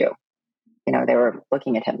an issue. They were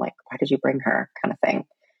looking at him like, "Why did you bring her?" kind of thing.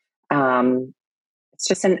 It's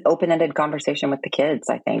just an open-ended conversation with the kids.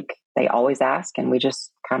 I think they always ask and we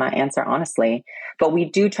just kind of answer honestly, but we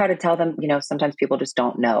do try to tell them, sometimes people just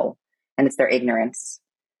don't know and it's their ignorance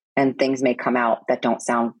and things may come out that don't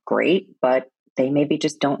sound great, but they maybe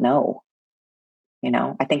just don't know.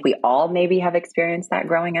 I think we all maybe have experienced that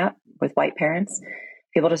growing up with white parents.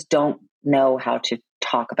 People just don't know how to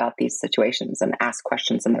talk about these situations and ask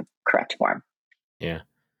questions in the correct form. Yeah.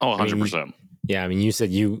 Oh, 100%. Yeah, I mean, you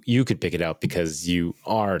said you could pick it out because you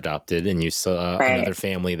are adopted and you saw another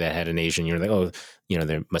family that had an Asian. You're like, "Oh,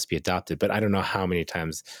 they must be adopted." But I don't know how many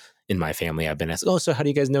times in my family I've been asked, "Oh, so how do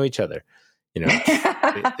you guys know each other?"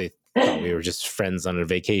 They thought we were just friends on a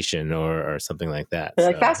vacation or something like that. They're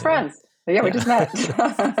like fast friends. Yeah, we just met.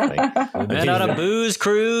 Met on a booze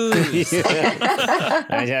cruise.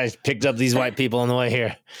 I picked up these white people on the way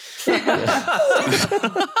here.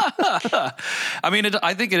 I mean,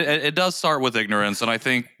 I think it does start with ignorance. And I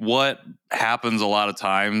think what happens a lot of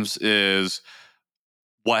times is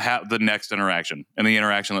the next interaction and the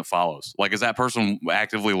interaction that follows. Like, is that person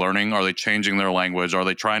actively learning? Are they changing their language? Are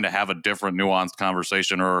they trying to have a different nuanced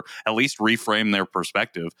conversation or at least reframe their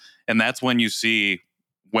perspective? And that's when you see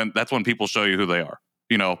that's when people show you who they are.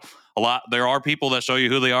 There are people that show you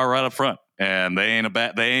who they are right up front, and they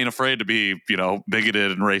ain't afraid to be,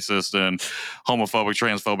 bigoted and racist and homophobic,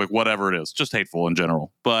 transphobic, whatever it is, just hateful in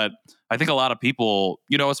general. But I think a lot of people,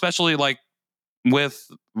 especially like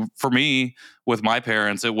for me, with my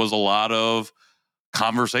parents, it was a lot of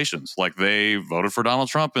conversations. Like, they voted for Donald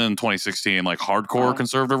Trump in 2016, like hardcore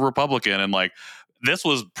conservative Republican. And like, this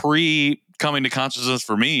was pre coming to consciousness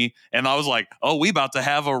for me. And I was like, "Oh, we about to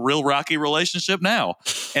have a real rocky relationship now."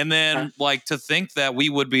 And then like, to think that we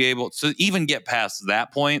would be able to even get past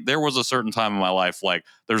that point, there was a certain time in my life, like,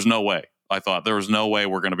 there's no way. I thought there was no way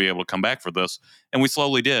we're going to be able to come back for this. And we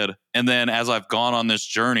slowly did. And then as I've gone on this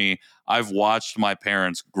journey, I've watched my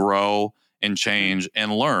parents grow and change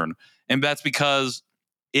and learn. And that's because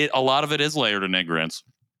a lot of it is layered in ignorance.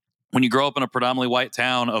 When you grow up in a predominantly white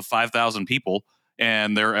town of 5,000 people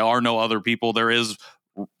and there are no other people, there is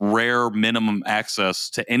rare minimum access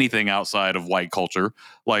to anything outside of white culture.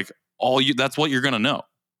 Like, that's what you're going to know.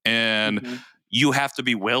 And you have to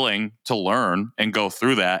be willing to learn and go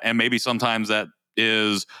through that. And maybe sometimes that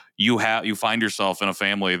is you find yourself in a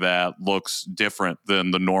family that looks different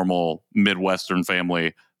than the normal Midwestern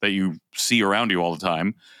family that you see around you all the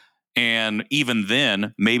time. And even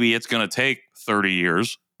then, maybe it's going to take 30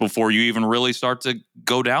 years before you even really start to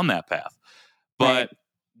go down that path. But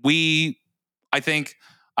I think,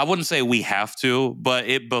 I wouldn't say we have to, but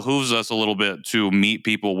it behooves us a little bit to meet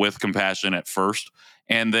people with compassion at first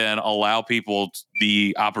and then allow people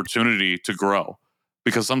the opportunity to grow.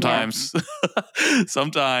 Because sometimes,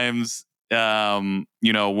 sometimes, when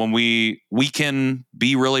we can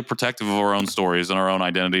be really protective of our own stories and our own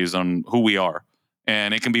identities and who we are.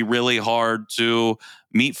 And it can be really hard to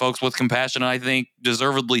meet folks with compassion. And I think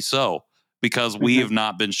deservedly so, because we have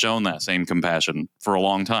not been shown that same compassion for a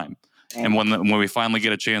long time. Right. And when we finally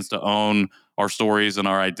get a chance to own our stories and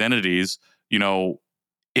our identities,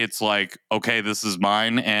 it's like, okay, this is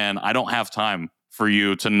mine and I don't have time for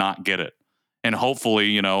you to not get it. And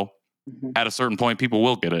hopefully, at a certain point, people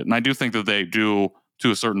will get it. And I do think that they do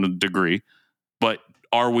to a certain degree, but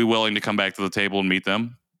are we willing to come back to the table and meet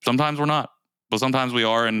them? Sometimes we're not, but sometimes we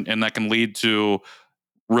are. And that can lead to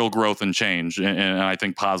real growth and change in I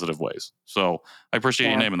think positive ways. So I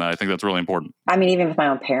appreciate you naming that. I think that's really important. I mean, even with my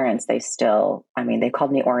own parents, they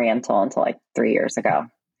called me Oriental until like 3 years ago.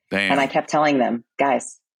 Damn. And I kept telling them,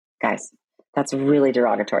 guys, that's a really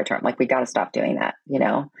derogatory term. Like, we got to stop doing that,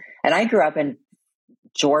 And I grew up in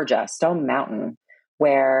Georgia, Stone Mountain,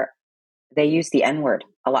 where they use the N-word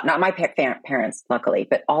a lot. Not my parents, luckily,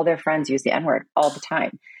 but all their friends use the N-word all the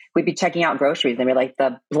time. We'd be checking out groceries and be like,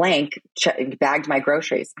 the blank bagged my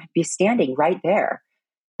groceries. I'd be standing right there.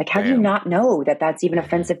 Like, how do you not know that that's even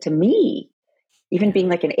offensive to me? Even being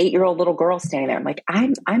like an 8-year-old little girl standing there. I'm like,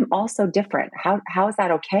 I'm also different. How is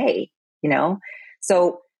that okay?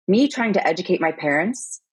 So me trying to educate my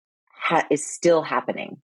parents is still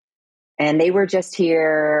happening. And they were just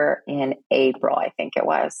here in April, I think it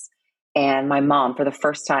was. And my mom, for the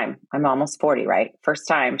first time, I'm almost 40, right? First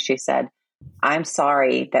time, she said, I'm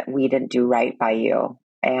sorry that we didn't do right by you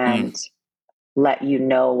and let you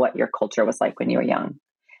know what your culture was like when you were young.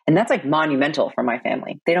 And that's like monumental for my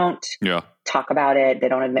family. They don't talk about it. They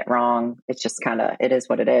don't admit wrong. It's just it is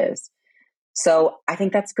what it is. So I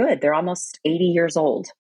think that's good. They're almost 80 years old.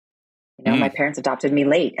 My parents adopted me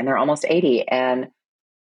late and they're almost 80. And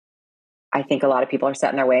I think a lot of people are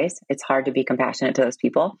set in their ways. It's hard to be compassionate to those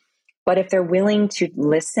people. But if they're willing to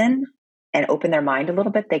listen and open their mind a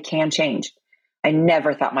little bit, they can change. I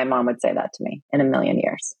never thought my mom would say that to me in a million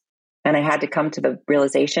years. And I had to come to the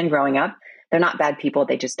realization growing up, they're not bad people.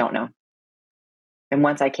 They just don't know. And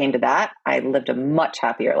once I came to that, I lived a much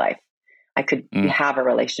happier life. I could have a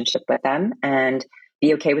relationship with them and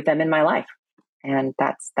be okay with them in my life. And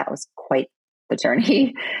that was quite the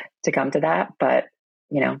journey to come to that. But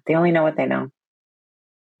they only know what they know.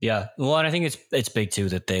 Yeah. Well, and I think it's big too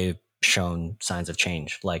that they've shown signs of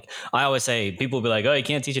change. Like, I always say, people will be like, oh, you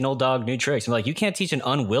can't teach an old dog new tricks. I'm like, you can't teach an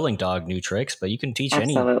unwilling dog new tricks, but you can teach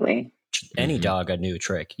any dog a new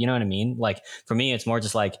trick. You know what I mean? Like, for me, it's more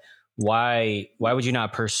just like, why would you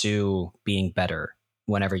not pursue being better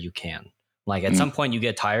whenever you can? Like, at some point you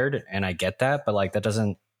get tired, and I get that, but like, that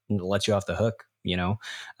doesn't let you off the hook,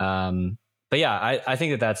 But yeah, I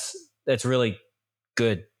think that's really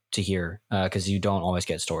good to hear, because you don't always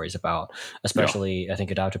get stories about, especially I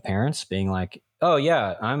think adoptive parents being like, oh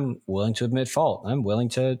yeah, I'm willing to admit fault. I'm willing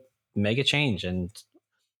to make a change and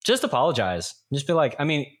just apologize. Just be like, I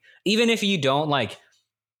mean, even if you don't like,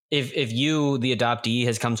 if you, the adoptee,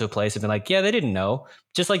 has come to a place of being like, yeah, they didn't know,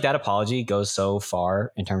 just like that apology goes so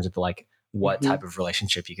far in terms of like what type of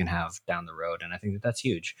relationship you can have down the road. And I think that's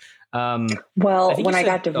huge. Well, when I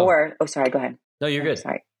got divorced, sorry, go ahead. No, you're good.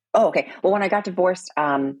 Sorry. Oh, okay. Well, when I got divorced,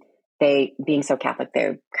 they, being so Catholic,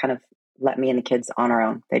 they kind of let me and the kids on our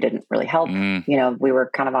own. They didn't really help. We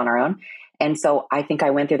were kind of on our own. And so I think I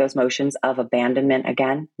went through those motions of abandonment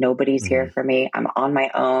again. Nobody's here for me. I'm on my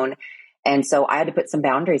own. And so I had to put some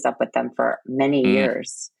boundaries up with them for many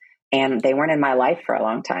years. And they weren't in my life for a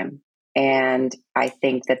long time. And I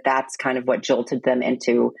think that that's kind of what jolted them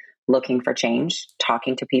into looking for change,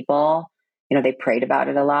 talking to people. They prayed about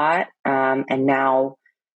it a lot. And now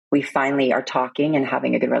we finally are talking and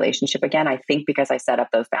having a good relationship again. I think because I set up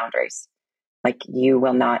those boundaries. Like, you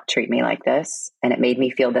will not treat me like this. And it made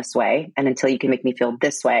me feel this way. And until you can make me feel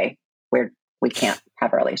this way, we can't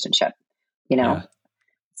have a relationship.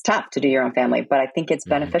 It's tough to do your own family, but I think it's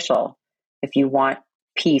beneficial if you want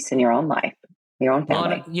peace in your own life, your own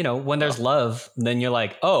family. Well, when there's love, then you're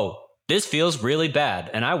like, oh, this feels really bad.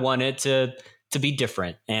 And I want it to be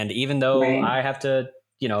different. And even though I have to,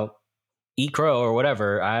 eat crow or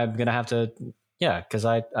whatever, I'm going to have to, because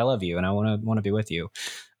I love you and I want to be with you.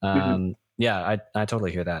 Yeah, I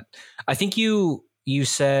totally hear that. I think you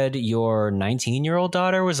said your 19-year-old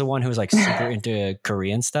daughter was the one who was like super into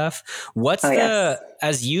Korean stuff. What's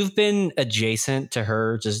as you've been adjacent to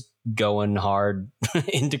her, just going hard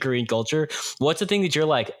into Korean culture, what's the thing that you're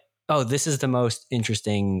like, oh, this is the most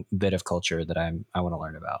interesting bit of culture that I want to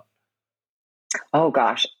learn about? Oh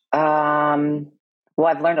gosh. Well,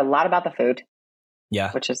 I've learned a lot about the food.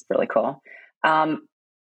 Yeah. which is really cool.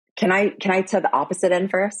 Can I to the opposite end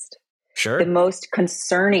first? Sure. The most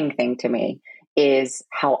concerning thing to me is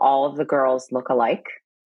how all of the girls look alike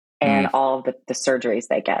and all of the surgeries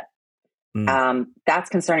they get. That's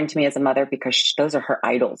concerning to me as a mother because those are her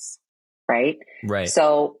idols, right? Right.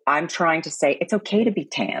 So I'm trying to say it's okay to be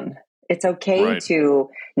tan. It's okay to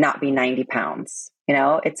not be 90 pounds. You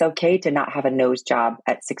know, it's okay to not have a nose job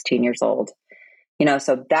at 16 years old. You know,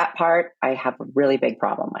 so that part I have a really big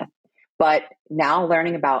problem with. But now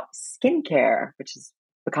learning about skincare, which has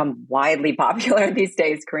become widely popular these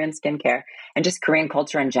days, Korean skincare and just Korean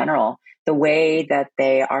culture in general, the way that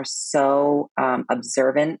they are so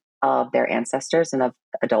observant of their ancestors and of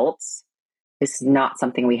adults, this is not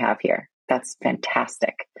something we have here. That's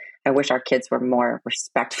fantastic. I wish our kids were more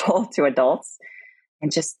respectful to adults.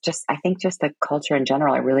 And just I think just the culture in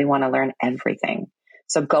general, I really want to learn everything.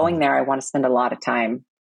 So going there, I want to spend a lot of time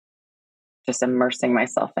just immersing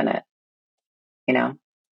myself in it, you know?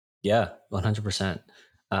 Yeah, 100%.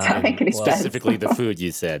 Does that make any sense? Specifically the food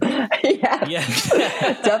you said. Yeah.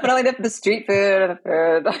 Definitely the street food or the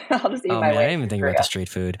food. I'll just eat my way. I didn't even think about the street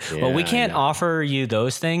food. Yeah, well, we can't offer you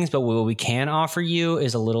those things, but what we can offer you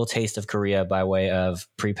is a little taste of Korea by way of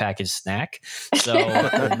prepackaged snack. So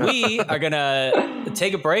we are going to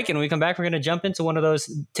take a break, and when we come back, we're going to jump into one of those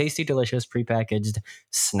tasty, delicious prepackaged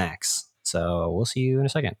snacks. So we'll see you in a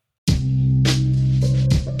second.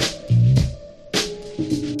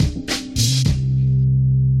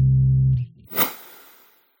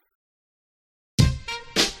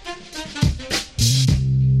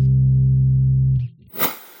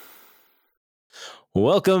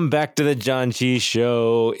 Welcome back to the John Chi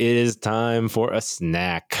Show. It is time for a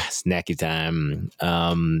snacky time.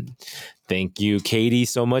 Thank you, Katie,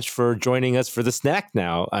 so much for joining us for the snack.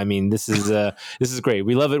 Now, I mean, this is great.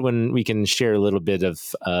 We love it when we can share a little bit of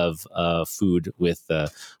food with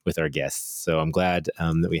our guests. So I'm glad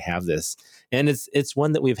that we have this, and it's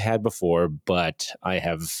one that we've had before, but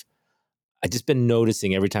I've just been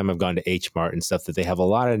noticing every time I've gone to H Mart and stuff that they have a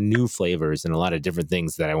lot of new flavors and a lot of different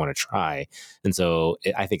things that I want to try. And so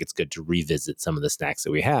I think it's good to revisit some of the snacks that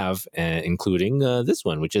we have, including this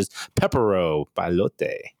one, which is Pepero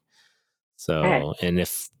Balote. So, and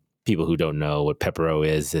if people who don't know what Pepero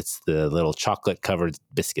is, it's the little chocolate covered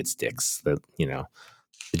biscuit sticks that, you know,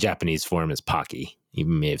 the Japanese form is Pocky. You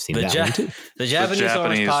may have seen that one too. The Japanese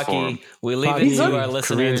form is Pocky. We leave Pocky, it to our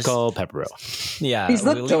listeners. Koreans call Pepero. Yeah, these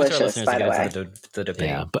look delicious, by the way. The debate.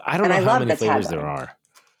 Yeah, but I don't know how many flavors there are.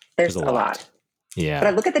 There's a lot. Yeah, but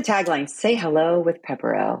I look at the tagline: "Say hello with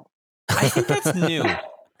Pepero." I think that's new.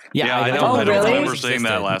 Yeah, I don't remember seeing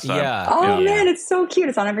that last time. Yeah. Oh man, it's so cute.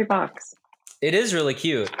 It's on every box. It is really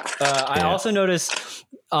cute. I also noticed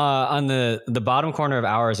on the bottom corner of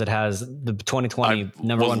ours, it has the 2020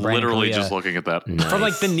 number one brand. Literally just looking at that from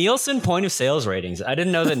like the Nielsen point of sales ratings. I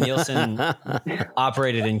didn't know that Nielsen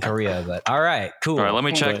operated in Korea, but all right, cool. All right, let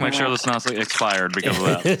me check, make sure that's not expired because of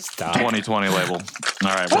that 2020 label.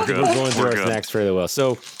 All right, we're good. We're going through our snacks fairly well.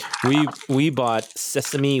 So we bought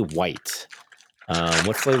sesame white.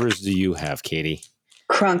 What flavors do you have, Katie?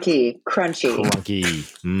 Crunchy. Is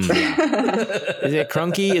it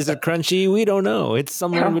crunky? Is it crunchy? We don't know. It's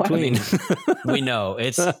somewhere in between. We know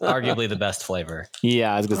it's arguably the best flavor.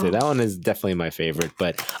 Yeah, I was gonna say that one is definitely my favorite,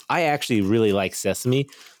 but I actually really like sesame,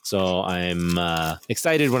 so I'm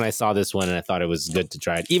excited when I saw this one, and I thought it was good to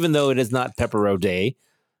try it, even though it is not Pepero Day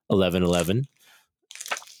 11/11.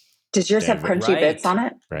 Does yours have crunchy bits on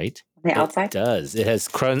it? Right. On the outside? It does. It has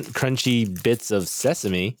crunchy bits of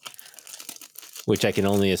sesame, which I can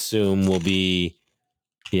only assume will be,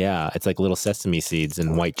 it's like little sesame seeds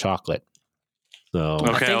and white chocolate. So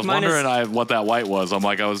okay, I was wondering what that white was. I'm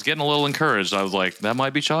like, I was getting a little encouraged. I was like, that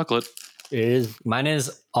might be chocolate. It is. Mine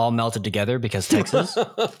is all melted together because Texas.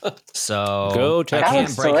 So go Texas. I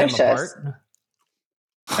can't break delicious. them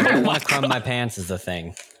apart. I don't want to crumb my pants is the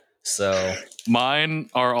thing. So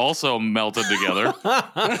mine are also melted together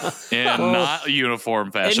in not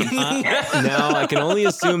uniform fashion. Now I can only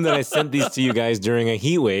assume that I sent these to you guys during a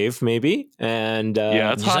heat wave, maybe. And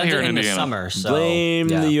it's hot here in Indiana. The summer, so blame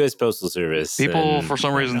the U.S. Postal Service. People, for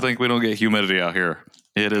some reason, think we don't get humidity out here.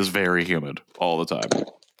 It is very humid all the time.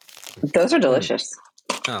 Those are delicious.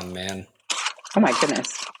 Oh man! Oh my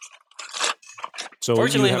goodness! So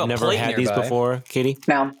you have never had these before, Katie?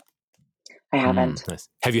 No. I haven't. Nice.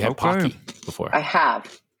 Have you had Pocky before? I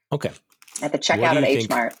have. Okay. At the checkout at H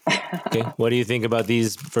Mart. Okay. What do you think about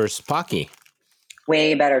these versus Pocky?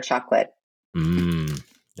 Way better chocolate.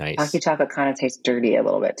 Nice. Pocky chocolate kind of tastes dirty a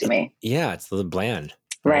little bit to me. Yeah, it's a little bland.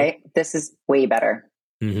 Right? This is way better.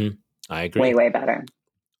 I agree. Way better.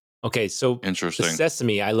 Okay, so interesting.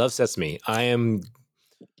 Sesame. I love sesame. I am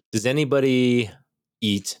Does anybody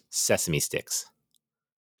eat sesame sticks?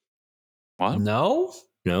 What? No.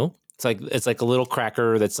 No? It's like a little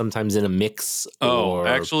cracker that's sometimes in a mix.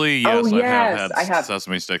 Actually, yes. Oh, I I have.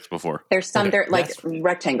 sesame sticks before. There's some, Okay, they're like that's-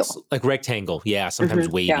 rectangle. Like rectangle. Yeah, sometimes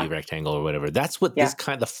wavy yeah. rectangle or whatever. That's what Yeah.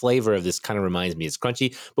 the flavor of this kind of reminds me. It's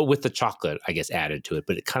crunchy, but with the chocolate, I guess, added to it.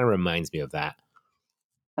 But it kind of reminds me of that.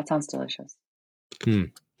 That sounds delicious.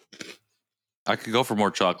 I could go for more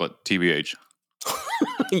chocolate, TBH.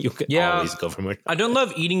 You could Yeah. always go for more. I don't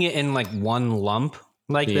love eating it in like one lump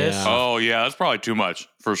like this. Yeah. Oh, yeah, that's probably too much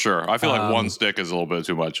for sure. I feel like one Um, stick is a little bit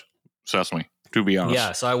too much. Sesame, to be honest.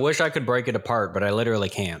 Yeah, so I wish I could break it apart, but I literally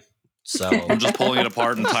can't. So I'm just pulling it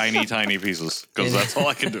apart in tiny, tiny pieces because that's all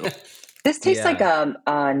I can do. This tastes like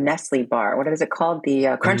a Nestle bar. What is it called?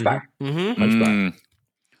 The Crunch Bar. Crunch bar.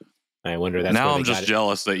 I wonder that's now where I'm they just got it.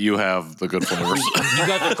 jealous that you have the good flavors. You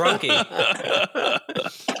got the crunky.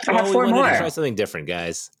 I have 4 we wanted more. to try something different,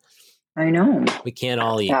 guys. I know. We can't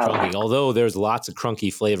all eat Oh. crunky, although there's lots of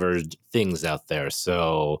crunky flavored things out there.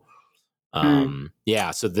 So, yeah,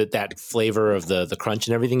 so that flavor of the crunch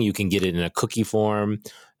and everything, you can get it in a cookie form.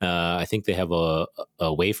 I think they have a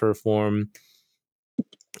wafer form.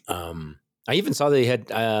 I even saw they had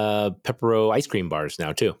Pepero ice cream bars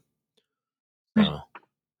now too.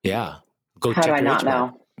 Yeah, go How do check I your not H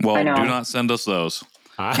know? Well, I know. do not send us those.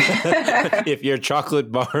 If your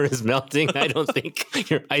chocolate bar is melting, I don't think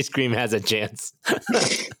your ice cream has a chance.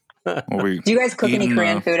 Well, Do you guys cook any eating,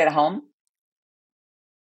 Korean food at home?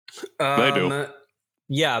 They do.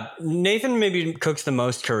 Yeah, Nathan maybe cooks the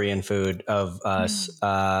most Korean food of us.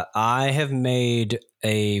 I have made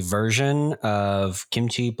a version of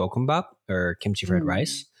kimchi bokkeumbap or kimchi fried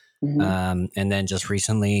rice. Mm-hmm. And then just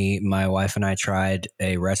recently, my wife and I tried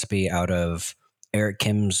a recipe out of Eric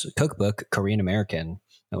Kim's cookbook, Korean American.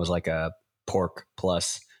 It was like a pork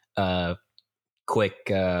plus quick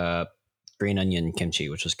green onion kimchi,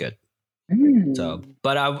 which was good. So,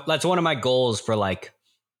 but that's one of my goals for like,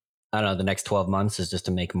 I don't know, the next 12 months is just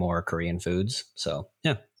to make more Korean foods. So,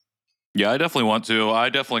 yeah. Yeah, I definitely want to. I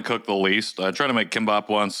definitely cook the least. I tried to make kimbap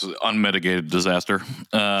once, unmitigated disaster.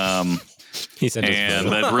 He sent us And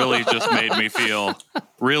photo. that really just made me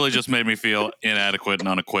feel inadequate and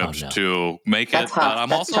unequipped to make That's it. tough. But I'm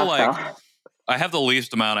That's also tough, like, though. I have the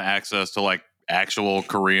least amount of access to like actual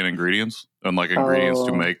Korean ingredients and like ingredients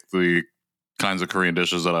to make the kinds of Korean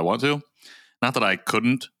dishes that I want to. Not that I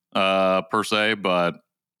couldn't per se, but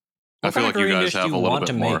I feel like you guys have a little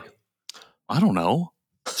bit more. I don't know.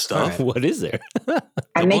 Stuff. What is there?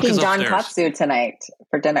 I'm making is Don upstairs. Katsu tonight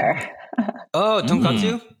for dinner. Oh,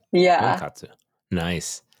 tonkatsu? Yeah. Tonkatsu.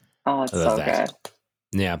 Nice. Oh, it's I love so that. good.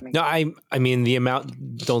 Yeah. No, I mean the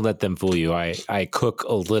amount, don't let them fool you. I cook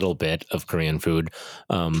a little bit of Korean food,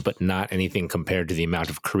 but not anything compared to the amount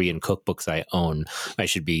of Korean cookbooks I own. I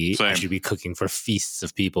should be cooking for feasts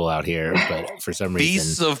of people out here, but for some reason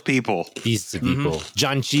Feasts of people.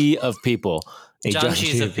 Janchi of people.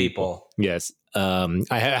 Janchis of people. Yes. I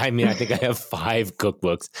mean I think I have 5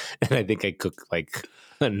 cookbooks and I think I cook like,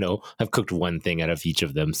 I don't know, I've cooked one thing out of each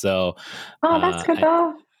of them. So That's good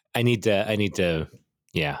though. I need to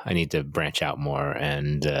branch out more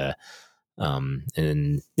and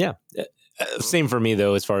yeah. Same for me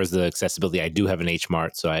though, as far as the accessibility. I do have an H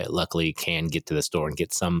Mart, so I luckily can get to the store and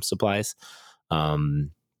get some supplies.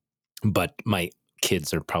 But my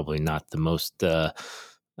kids are probably not the most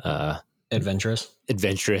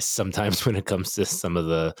adventurous sometimes when it comes to some of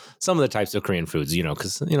the types of Korean foods,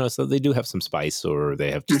 because so they do have some spice or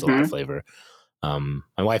they have just a lot of flavor. My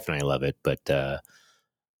wife and I love it, but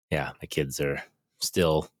yeah, my kids are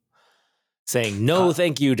still saying no,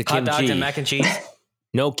 thank you to hot kimchi. dogs and mac and cheese.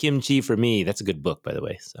 No kimchi for me. That's a good book, by the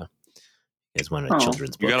way. So, you guys want a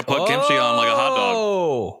children's book? You got to put kimchi on like a hot dog.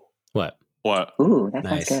 Oh, What? Ooh, that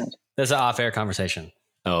nice. sounds good. That's an off-air conversation.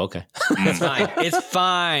 Oh, okay. It's fine. It's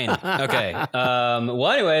fine. Okay.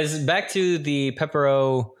 Well, anyways, back to the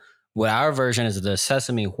pepero. Well, our version is the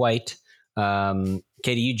sesame white.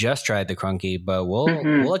 Katie, you just tried the crunky, but we'll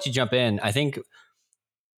let you jump in. I think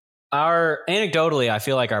anecdotally, I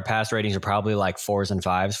feel like our past ratings are probably like 4s and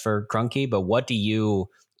 5s for crunky. But what do you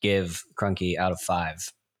give crunky out of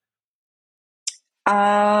 5?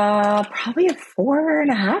 Probably a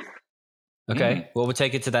 4.5. Okay. What would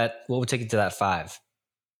take it to that? What would take it to that 5?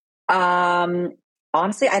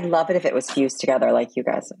 Honestly, I'd love it if it was fused together like you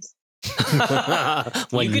guys'.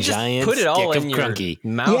 One you could giant just put it all stick in of your crunky.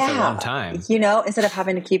 mouth at one time. Instead of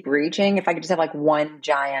having to keep reaching, if I could just have like one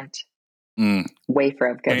giant wafer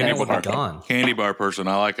of goodness. Candy bar person.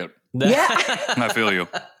 I like it. Yeah. I feel you.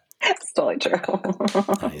 It's totally true.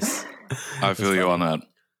 Nice. I feel you on that.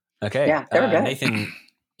 Okay. Yeah, they were good. Nathan,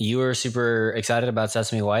 you were super excited about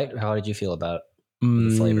Sesame White. How did you feel about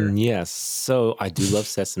the flavor? Yes. So I do love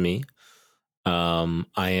sesame.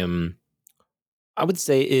 I would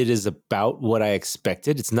say it is about what I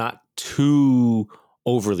expected. It's not too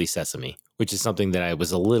overly sesame, which is something that I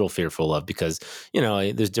was a little fearful of because,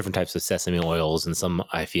 there's different types of sesame oils, and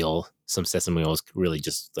I feel some sesame oils really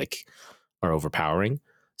just like are overpowering,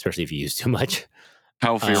 especially if you use too much.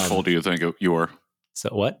 How fearful do you think you were? So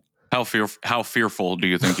what? How fearful do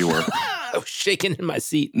you think you were? I was shaking in my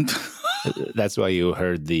seat. That's why you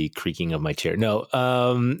heard the creaking of my chair. No,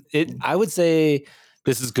 I would say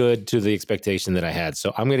this is good to the expectation that I had.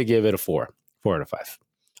 So I'm going to give it a 4 out of 5.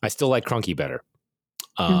 I still like Crunky better.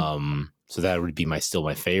 So that would be still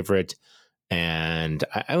my favorite. And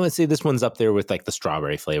I would say this one's up there with like the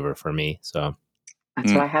strawberry flavor for me. So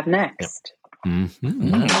that's what I have next. Yep.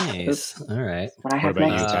 Nice. All right. What I have about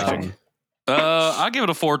next. you, Patrick? I give it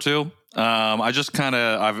a 4 too.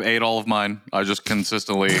 I've ate all of mine. I just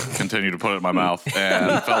consistently continue to put it in my mouth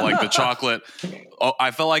and felt like the chocolate.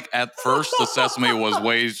 I felt like at first the sesame was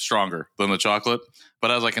way stronger than the chocolate,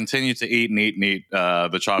 but as I continued to eat and eat,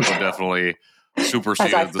 the chocolate definitely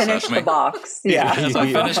superseded as I the finished sesame. the box. Yeah, Yeah. as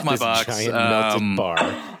I finished my This box, giant melted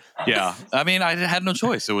bar. Yeah, I mean, I had no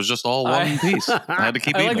choice. It was just all one piece. I had to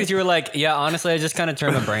keep I eating. like that you were like, yeah, honestly, I just kind of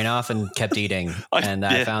turned my brain off and kept eating. And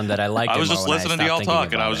I found that I liked it. I was just listening to y'all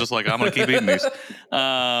talk, and I was just like, I'm going to keep eating these.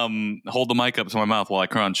 Hold the mic up to my mouth while I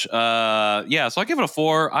crunch. So I give it a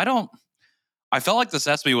 4. I felt like the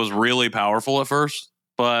sesame was really powerful at first.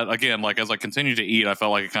 But again, like as I continued to eat, I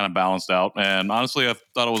felt like it kind of balanced out. And honestly, I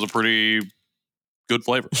thought it was a pretty good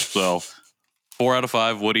flavor. So 4 out of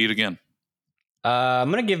 5 would eat again. I'm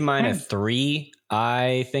going to give mine a 3.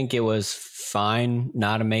 I think it was fine,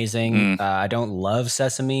 not amazing. I don't love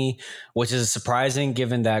sesame, which is surprising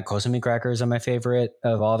given that kosomi crackers are my favorite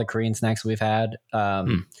of all the Korean snacks we've had.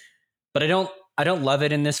 But I don't love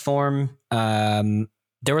it in this form.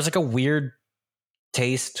 There was like a weird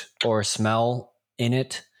taste or smell in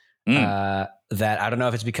it that I don't know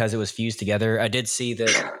if it's because it was fused together. I did see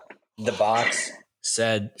that the box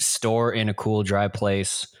said store in a cool, dry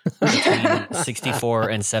place between 64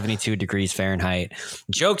 and 72 degrees Fahrenheit.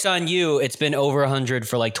 Joke's on you. It's been over 100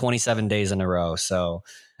 for like 27 days in a row. So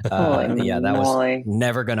that was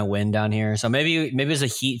never going to win down here. So maybe it's a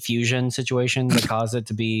heat fusion situation that caused it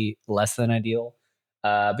to be less than ideal.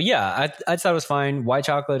 But yeah, I thought it was fine. White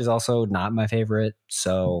chocolate is also not my favorite.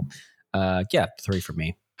 So 3 for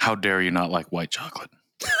me. How dare you not like white chocolate?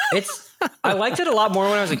 I liked it a lot more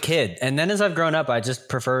when I was a kid. And then as I've grown up, I just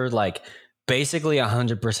prefer like basically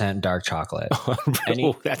 100% dark chocolate.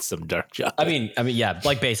 That's some dark chocolate. I mean, yeah,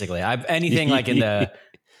 like basically anything like in the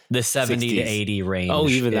 70 to 80 range. Oh,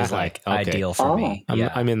 even is that like high. Okay. ideal for me.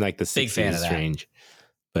 I'm in like the 60s big fan of that range.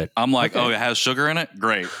 But I'm like, it has sugar in it?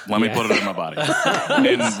 Great. Let me put it in my body.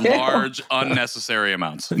 In large, unnecessary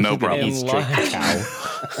amounts. No problem. straight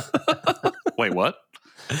cacao. Wait, what?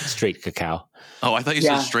 Straight cacao. Oh, I thought you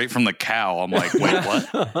said straight from the cow. I'm like, wait, what?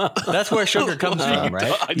 That's where sugar comes from,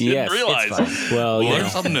 right? I didn't realize. Well,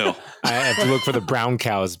 something new. I have to look for the brown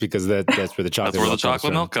cows because that's where the chocolate. That's where the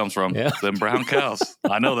chocolate milk comes from. Yeah. Them brown cows.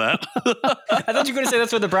 I know that. I thought you were going to say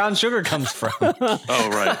that's where the brown sugar comes from. Oh,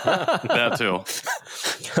 right. That too.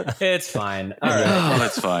 It's fine. All right. Oh,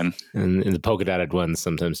 that's fine. And the polka dotted ones,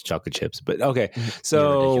 sometimes chocolate chips. But okay,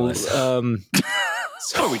 so What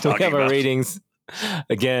are we talking we have our about? ratings.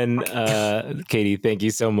 Again, Katie, thank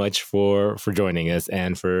you so much for joining us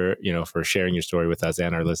and for sharing your story with us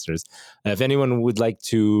and our listeners. If anyone would like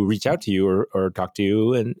to reach out to you or talk to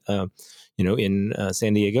you and in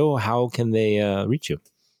San Diego, how can they reach you?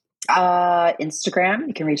 Instagram.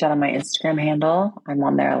 You can reach out on my Instagram handle. I'm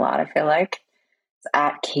on there a lot, I feel like. It's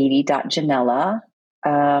at katie.ginella.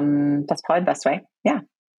 That's probably the best way. Yeah.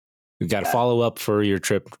 We've got a follow-up for your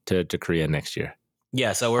trip to Korea next year.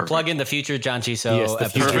 Yeah, so we're plugging the future John Chiso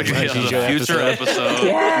episode. Future episode.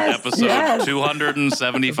 Episode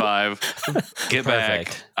 275. Get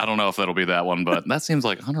back. I don't know if that'll be that one, but that seems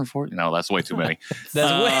like 140. No, that's way too many.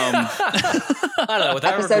 I don't know. With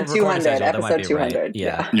episode 200. Episode 200. Right.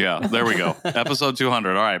 Yeah. Yeah, there we go. Episode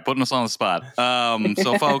 200. All right, putting us on the spot.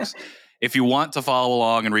 So, folks, if you want to follow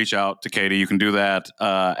along and reach out to Katie, you can do that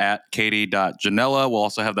at katie.ginella. We'll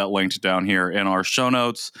also have that linked down here in our show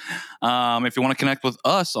notes. If you want to connect with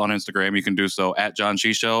us on Instagram, you can do so at John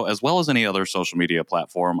Chi Show, as well as any other social media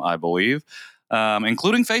platform, I believe,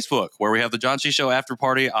 including Facebook, where we have the John Chi Show after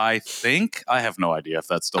party. I think. I have no idea if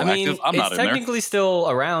that's still active. I'm not in there. It's technically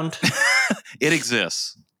still around. It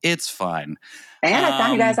exists. It's fine. And I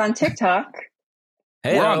found you guys on TikTok.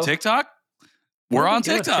 We're on TikTok? We're on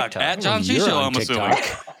TikTok at John Chi Show, I'm assuming.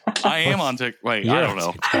 I am on TikTok. Wait, I don't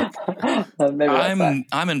know.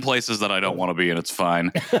 I'm in places that I don't want to be, and it's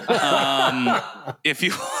fine. If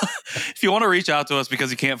you want to reach out to us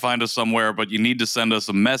because you can't find us somewhere, but you need to send us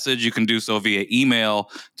a message, you can do so via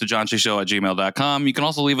email to johnchishow@gmail.com. You can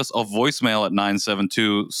also leave us a voicemail at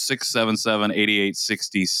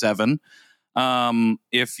 972-677-8867.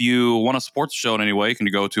 If you want to support the show in any way, you can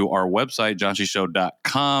go to our website,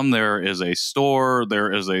 johnchishow.com. There is a store.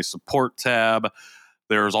 There is a support tab.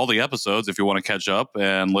 There's all the episodes if you want to catch up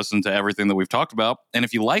and listen to everything that we've talked about. And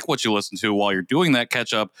if you like what you listen to while you're doing that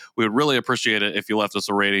catch up, we would really appreciate it if you left us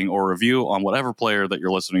a rating or review on whatever player that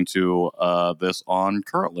you're listening to this on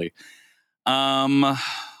currently.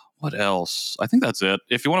 What else? I think that's it.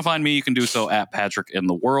 If you want to find me, you can do so at Patrick in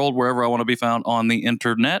the World, wherever I want to be found on the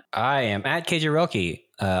internet. I am at KJ Relke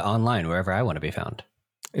online, wherever I want to be found.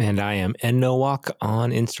 And I am Nowak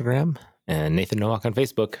on Instagram and Nathan Nowak on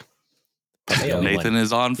Facebook. Nathan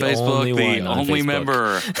is on Facebook, the only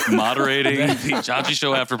member moderating the Janchi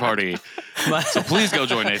Show after party. So please go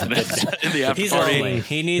join Nathan in the after party. Lonely.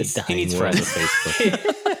 He needs friends.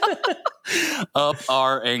 Up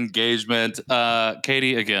our engagement.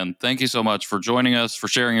 Katie, again, thank you so much for joining us, for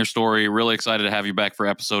sharing your story. Really excited to have you back for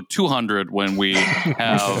episode 200 when we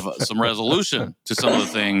have some resolution to some of the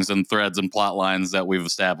things and threads and plot lines that we've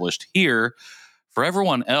established here. For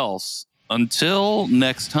everyone else, until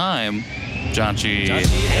next time, Janchi.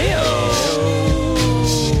 Heyo.